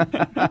jets?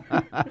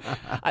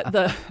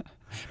 The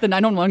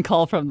 911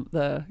 call from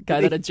the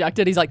guy that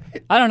ejected, he's like,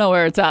 I don't know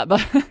where it's at,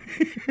 but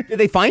Did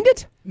they find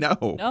it?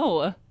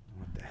 no.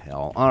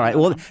 Hell. All right.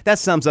 Well, that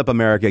sums up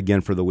America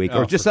again for the week.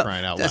 Or just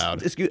crying out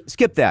loud.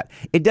 Skip that.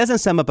 It doesn't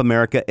sum up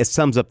America. It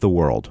sums up the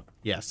world.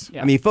 Yes.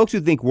 Yeah. I mean, folks who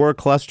think we're a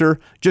cluster,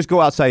 just go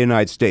outside the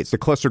United States. The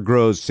cluster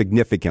grows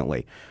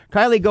significantly.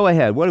 Kylie, go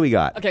ahead. What do we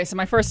got? Okay, so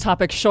my first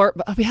topic, short,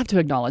 but we have to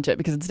acknowledge it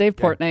because it's Dave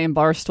Portnoy and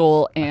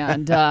Barstool,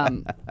 and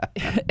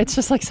it's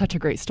just like such a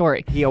great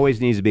story. He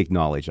always needs to be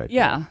acknowledged, I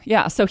think.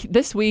 Yeah. So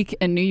this week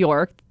in New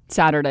York,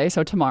 Saturday,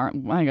 so tomorrow,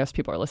 I guess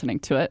people are listening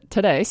to it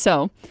today.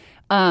 So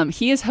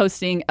he is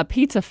hosting a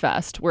pizza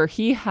fest where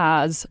he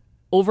has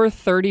over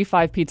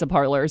 35 pizza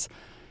parlors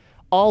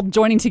all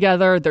joining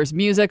together. There's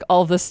music,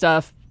 all of this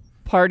stuff,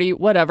 party,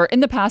 whatever.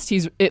 In the past,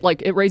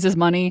 it raises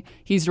money.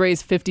 He's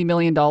raised $50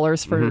 million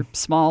for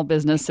small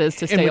businesses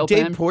to stay open.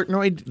 And with Dave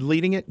Portnoy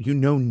leading it,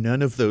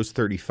 none of those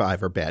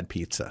 35 are bad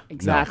pizza.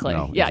 Exactly.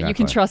 No, yeah, exactly. You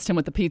can trust him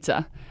with the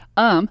pizza.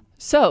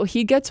 So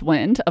he gets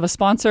wind of a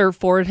sponsor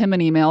forwarded him an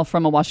email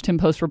from a Washington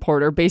Post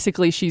reporter.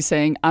 Basically, she's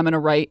saying, I'm going to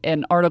write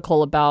an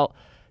article about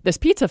this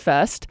pizza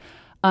fest.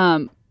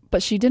 But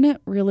she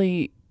didn't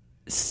really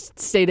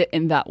state it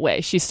in that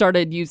way. She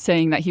started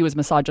saying that he was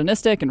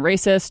misogynistic and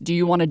racist. Do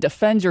you want to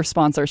defend your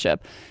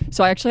sponsorship?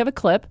 So I actually have a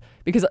clip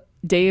because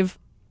Dave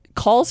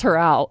calls her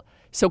out.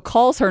 So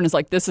calls her and is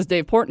like, this is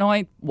Dave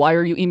Portnoy. Why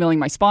are you emailing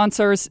my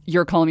sponsors?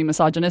 You're calling me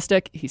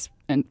misogynistic.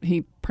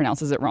 He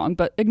pronounces it wrong,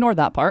 but ignore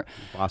that part.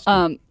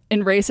 And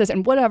racist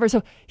and whatever.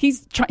 So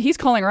he's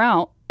calling her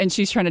out and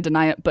she's trying to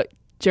deny it. But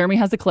Jeremy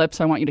has the clip,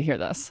 so I want you to hear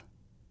this.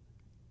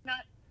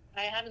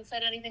 I haven't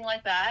said anything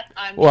like that.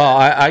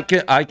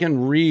 I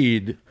can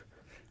read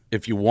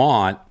if you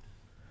want.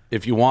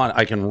 If you want,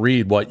 I can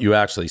read what you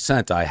actually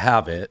sent. I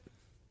have it.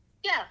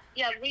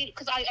 Yeah, read,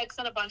 because I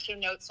sent a bunch of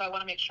notes, so I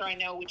want to make sure I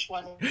know which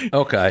one.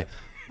 Okay.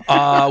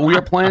 We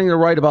are planning to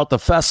write about the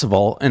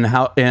festival and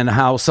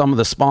how some of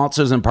the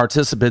sponsors and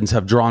participants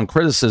have drawn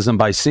criticism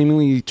by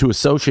seemingly to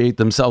associate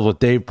themselves with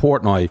Dave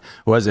Portnoy,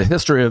 who has a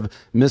history of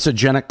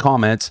misogynist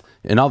comments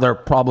and other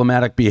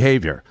problematic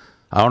behavior.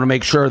 I want to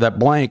make sure that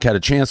Blank had a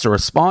chance to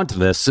respond to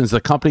this since the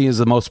company is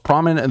the most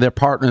prominent of their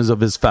partners of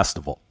his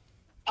festival.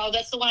 Oh,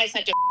 that's the one I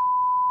sent to,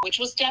 which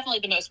was definitely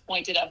the most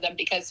pointed of them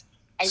because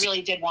I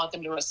really did want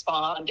them to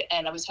respond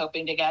and I was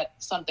hoping to get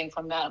something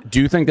from them.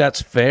 Do you think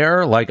that's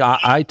fair? Like,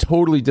 I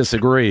totally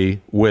disagree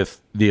with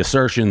the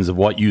assertions of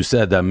what you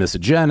said, that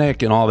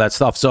misogynic and all that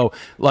stuff. So,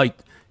 like,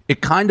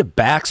 it kind of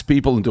backs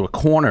people into a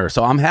corner.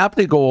 So I'm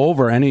happy to go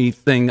over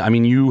anything. I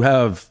mean, you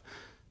have...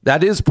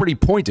 That is pretty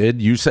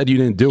pointed. You said you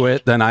didn't do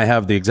it. Then I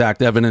have the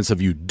exact evidence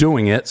of you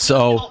doing it.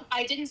 So no,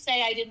 I didn't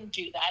say I didn't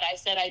do that. I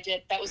said I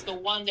did. That was the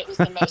one that was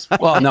the most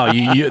pointed. Well,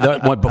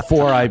 no,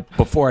 before I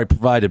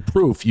provided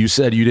proof, you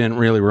said you didn't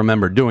really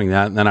remember doing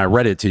that. And then I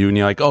read it to you and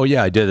you're like, oh,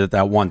 yeah, I did it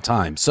that one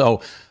time.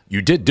 So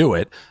you did do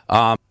it.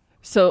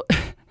 So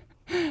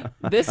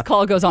this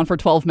call goes on for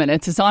 12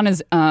 minutes. It's on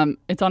his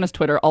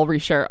Twitter. I'll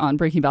reshare on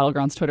Breaking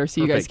Battlegrounds Twitter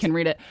so you guys can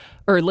read it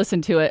or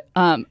listen to it.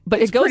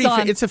 But it goes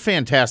on. It's a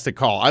fantastic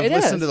call. I've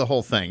listened to the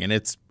whole thing, and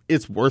it's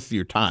worth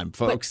your time,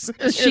 folks.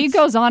 She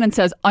goes on and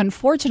says,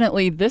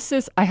 unfortunately,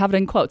 I have it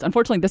in quotes,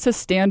 unfortunately, this is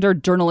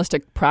standard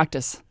journalistic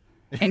practice.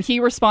 And he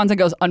responds and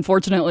goes,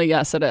 unfortunately,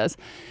 yes, it is.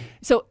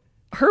 So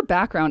her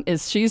background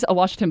is she's a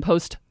Washington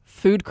Post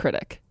food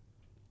critic.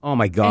 Oh,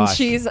 my gosh. And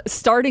she's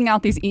starting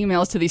out these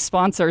emails to these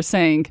sponsors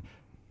saying,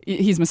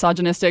 he's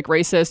misogynistic,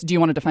 racist. Do you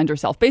want to defend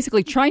yourself?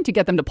 Basically trying to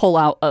get them to pull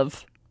out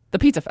of the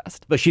Pizza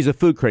Fest. But she's a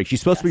food critic. She's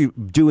supposed to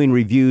be doing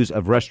reviews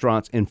of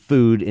restaurants and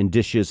food and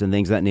dishes and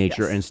things of that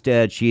nature. Yes.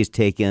 Instead, she has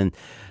taken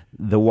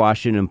the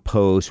Washington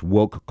Post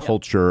woke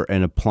culture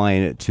and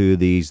applying it to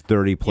these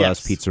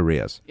 30-plus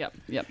pizzerias.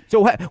 Yep.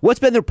 So what's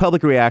been the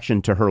public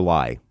reaction to her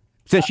lie?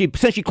 Since she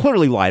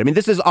clearly lied. I mean,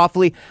 this is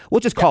awfully,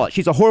 we'll just call it,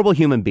 she's a horrible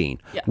human being.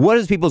 Yeah. What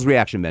has people's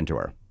reaction been to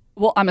her?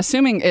 Well, I'm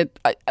assuming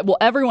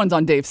everyone's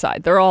on Dave's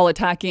side. They're all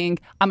attacking.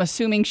 I'm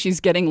assuming she's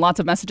getting lots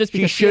of messages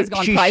because she has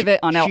gone private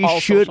on all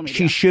social media.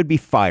 She should be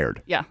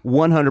fired. Yeah.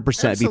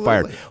 100% be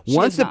fired.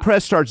 Once the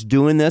press starts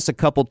doing this a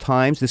couple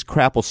times, this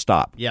crap will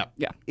stop. Yeah.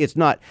 It's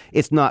not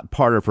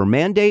part of her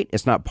mandate.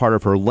 It's not part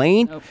of her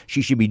lane. Nope.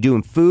 She should be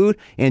doing food.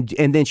 And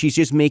then she's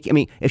just making, I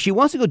mean, if she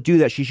wants to go do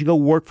that, she should go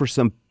work for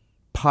some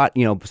do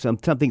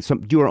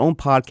her own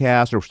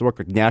podcast or work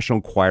with National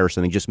Enquirer or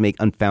something, just make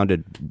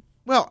unfounded.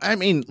 Well, I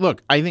mean,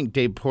 look, I think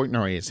Dave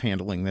Portnoy is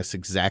handling this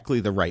exactly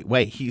the right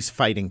way. He's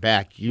fighting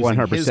back using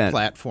 100%. his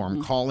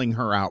platform, calling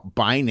her out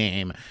by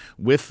name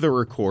with the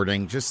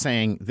recording, just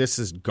saying this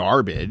is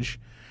garbage,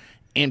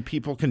 and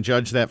people can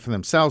judge that for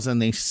themselves, and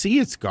they see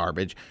it's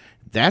garbage.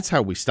 That's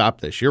how we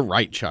stop this. You're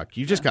right, Chuck.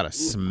 You just got to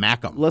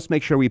smack them. Let's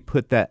make sure we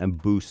put that and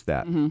boost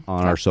that on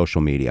our social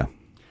media.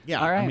 Yeah,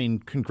 all right. I mean,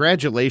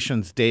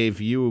 congratulations, Dave.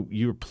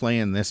 You're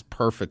playing this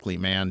perfectly,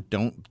 man.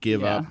 Don't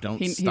give up.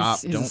 Don't stop.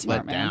 Don't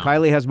let down.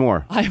 Kylie has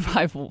more.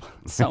 I've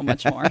so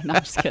much more. No,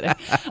 I'm just kidding.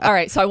 All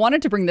right, so I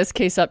wanted to bring this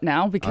case up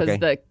now because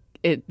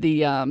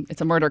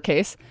it's a murder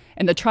case,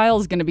 and the trial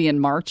is going to be in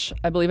March,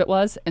 I believe it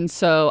was, and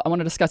so I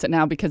want to discuss it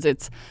now because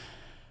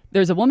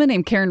there's a woman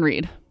named Karen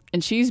Reed,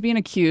 and she's being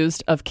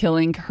accused of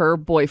killing her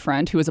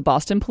boyfriend, who is a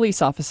Boston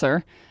police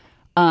officer.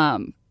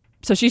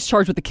 So she's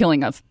charged with the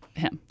killing of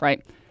him,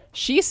 right?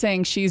 She's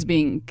saying she's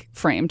being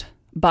framed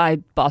by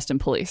Boston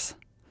police.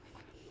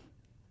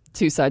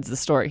 Two sides of the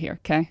story here,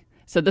 okay?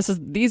 So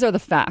these are the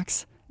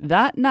facts.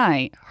 That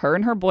night, her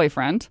and her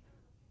boyfriend,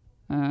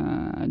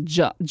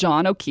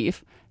 John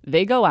O'Keefe,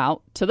 they go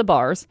out to the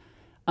bars,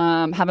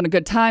 having a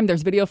good time.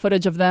 There's video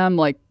footage of them,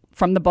 like,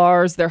 from the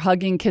bars. They're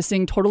hugging,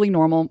 kissing, totally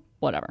normal,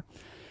 whatever.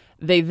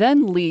 They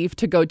then leave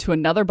to go to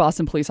another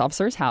Boston police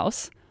officer's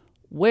house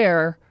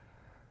where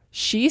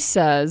she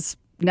says...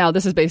 Now,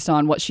 this is based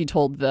on what she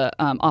told the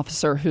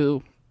officer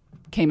who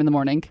came in the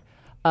morning.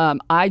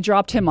 I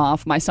dropped him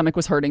off. My stomach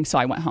was hurting, so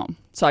I went home.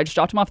 So I just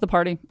dropped him off at the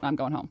party. I'm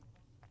going home.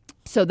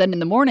 So then in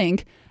the morning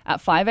at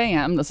 5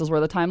 a.m., this is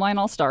where the timeline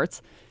all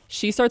starts,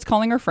 she starts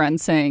calling her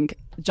friends saying,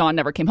 John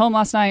never came home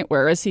last night.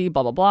 Where is he?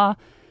 Blah, blah,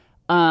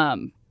 blah.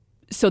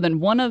 So then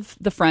one of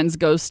the friends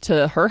goes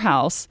to her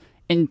house,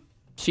 and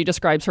she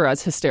describes her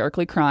as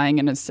hysterically crying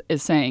and is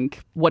saying,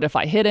 what if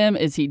I hit him?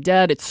 Is he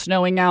dead? It's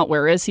snowing out.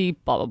 Where is he?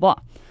 Blah, blah, blah.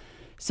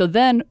 So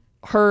then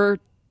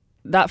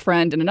that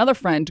friend and another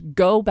friend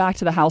go back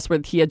to the house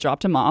where he had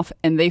dropped him off,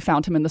 and they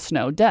found him in the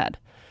snow dead.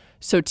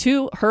 So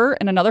her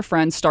and another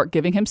friend start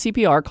giving him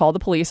CPR, call the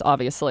police,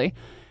 obviously.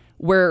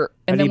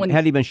 Had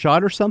he been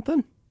shot or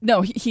something?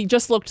 No, he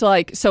just looked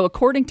like, so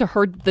according to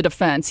the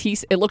defense,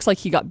 it looks like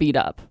he got beat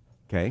up.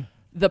 Okay.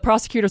 The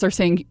prosecutors are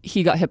saying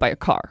he got hit by a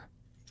car.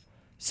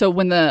 So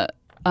when the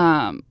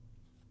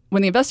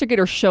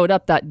investigator showed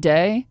up that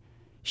day,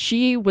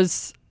 she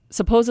was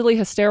supposedly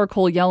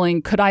hysterical,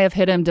 yelling, could I have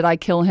hit him? Did I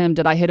kill him?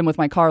 Did I hit him with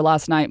my car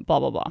last night? Blah,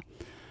 blah, blah.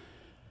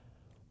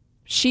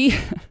 She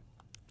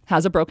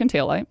has a broken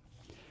taillight,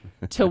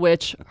 to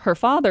which her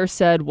father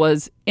said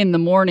was in the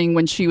morning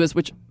when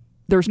which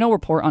there's no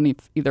report on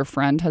if either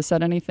friend has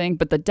said anything,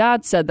 but the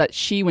dad said that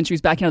when she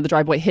was backing out of the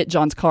driveway, hit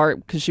John's car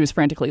because she was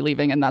frantically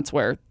leaving, and that's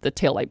where the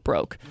taillight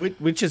broke.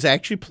 Which is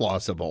actually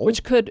plausible.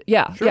 Which could,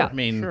 yeah. Sure, yeah. I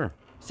mean, sure.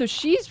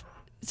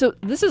 So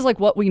this is like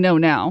what we know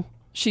now.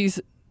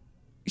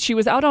 She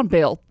was out on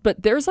bail,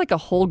 but there's like a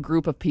whole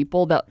group of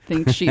people that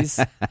think she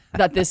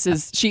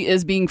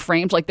is being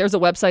framed. Like there's a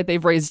website,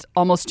 they've raised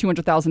almost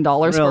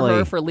 $200,000 for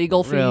her for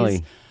legal fees.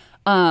 Really?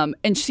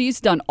 And she's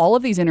done all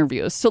of these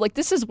interviews. So like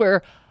this is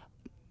where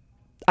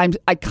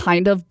I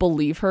kind of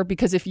believe her,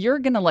 because if you're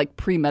going to like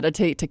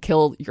premeditate to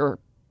kill your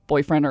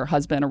boyfriend or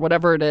husband or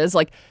whatever it is,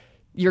 like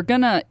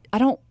I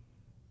don't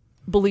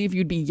believe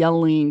you'd be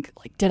yelling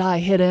like, did I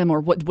hit him, or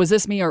what was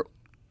this me, or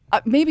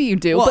maybe you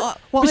do,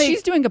 but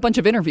she's doing a bunch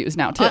of interviews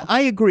now, too.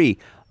 I agree.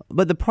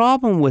 But the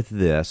problem with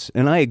this,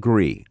 and I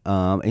agree,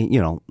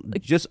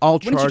 just all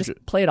charges. Wouldn't you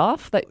just play it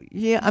off?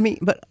 Yeah, I mean,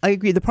 but I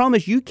agree. The problem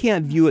is you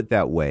can't view it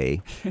that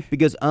way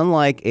because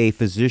unlike a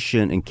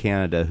physician in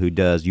Canada who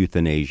does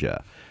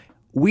euthanasia,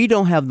 we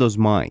don't have those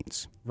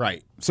minds.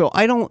 Right. So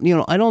I don't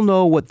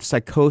know what the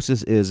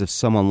psychosis is of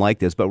someone like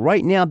this, but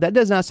right now that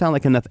does not sound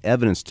like enough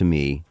evidence to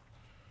me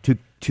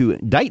to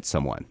indict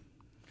someone.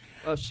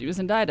 Oh, she was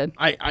indicted.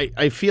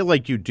 I feel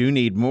like you do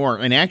need more.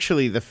 And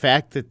actually, the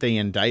fact that they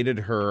indicted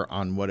her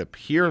on what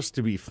appears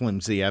to be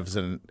flimsy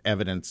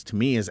evidence to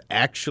me is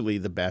actually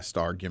the best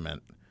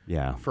argument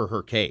for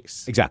her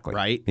case. Exactly.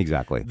 Right?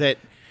 Exactly. That,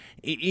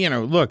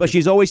 look. But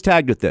she's always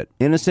tagged with it.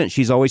 Innocent,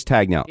 she's always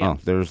tagged now. Yeah. Oh,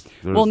 there's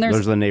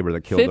the neighbor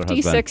that killed her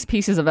husband. 56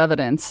 pieces of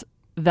evidence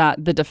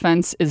that the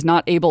defense is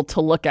not able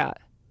to look at.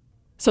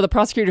 So the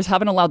prosecutors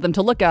haven't allowed them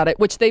to look at it,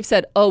 which they've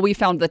said, we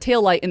found the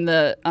taillight in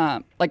the,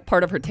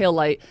 part of her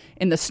taillight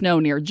in the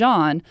snow near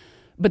John.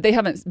 but they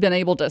haven't been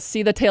able to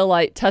see the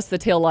taillight, test the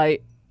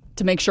taillight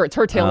to make sure it's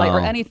her taillight or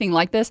anything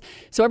like this.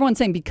 So everyone's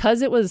saying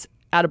because it was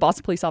at a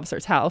Boston police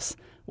officer's house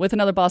with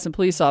another Boston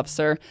police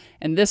officer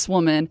and this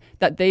woman,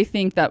 that they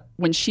think that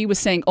when she was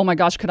saying, oh my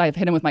gosh, could I have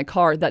hit him with my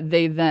car, that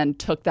they then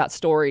took that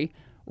story,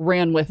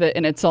 ran with it,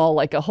 and it's all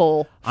like a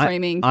whole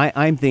framing.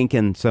 I'm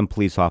thinking some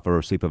police officer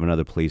or sleep of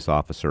another police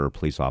officer or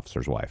police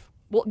officer's wife.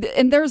 Well,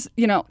 and there's,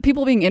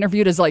 people being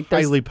interviewed as like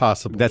highly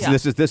possible.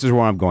 This is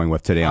where I'm going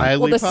with today.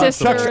 Highly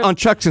possible. On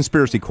Chuck's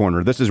Conspiracy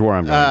Corner, this is where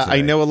I'm going today.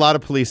 I know a lot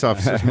of police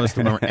officers. Most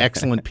of them are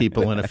excellent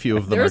people, and a few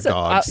of them are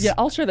dogs.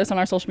 I'll share this on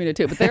our social media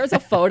too. But there's a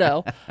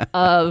photo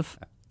of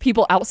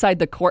people outside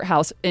the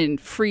courthouse in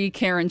free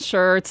Karen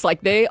shirts.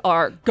 Like they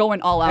are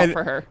going all out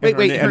for her.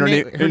 Wait,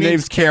 her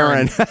name's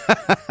Karen.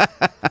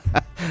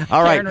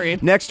 All right.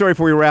 Reed. Next story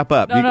before we wrap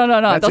up.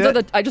 No. Those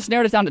are I just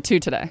narrowed it down to 2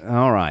 today.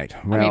 All right.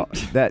 Well,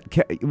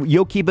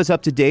 you'll keep us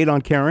up to date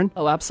on Karen?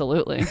 Oh,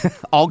 absolutely.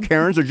 All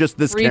Karens or just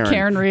this Karen? Free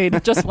Karen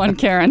Reed. Just one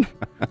Karen.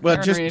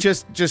 Well, Karen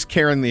just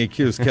Karen, the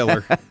accused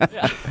killer.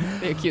 Yeah,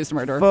 the accused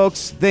murderer.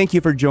 Folks, thank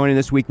you for joining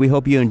this week. We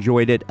hope you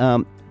enjoyed it.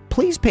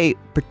 Please pay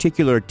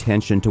particular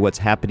attention to what's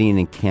happening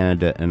in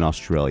Canada and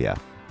Australia.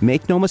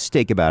 Make no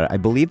mistake about it. I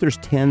believe there's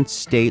 10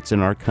 states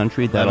in our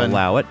country that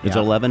allow it. It's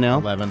 11 now?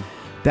 11.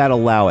 That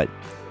allow it.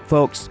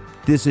 Folks,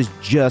 this is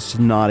just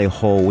not a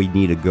hole we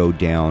need to go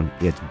down.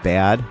 It's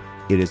bad.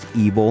 It is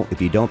evil.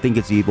 If you don't think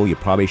it's evil, you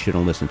probably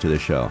shouldn't listen to the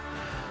show.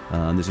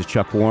 This is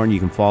Chuck Warren. You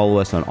can follow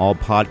us on all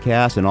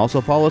podcasts and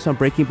also follow us on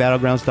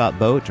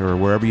breakingbattlegrounds.boat or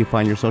wherever you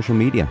find your social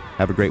media.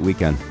 Have a great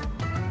weekend.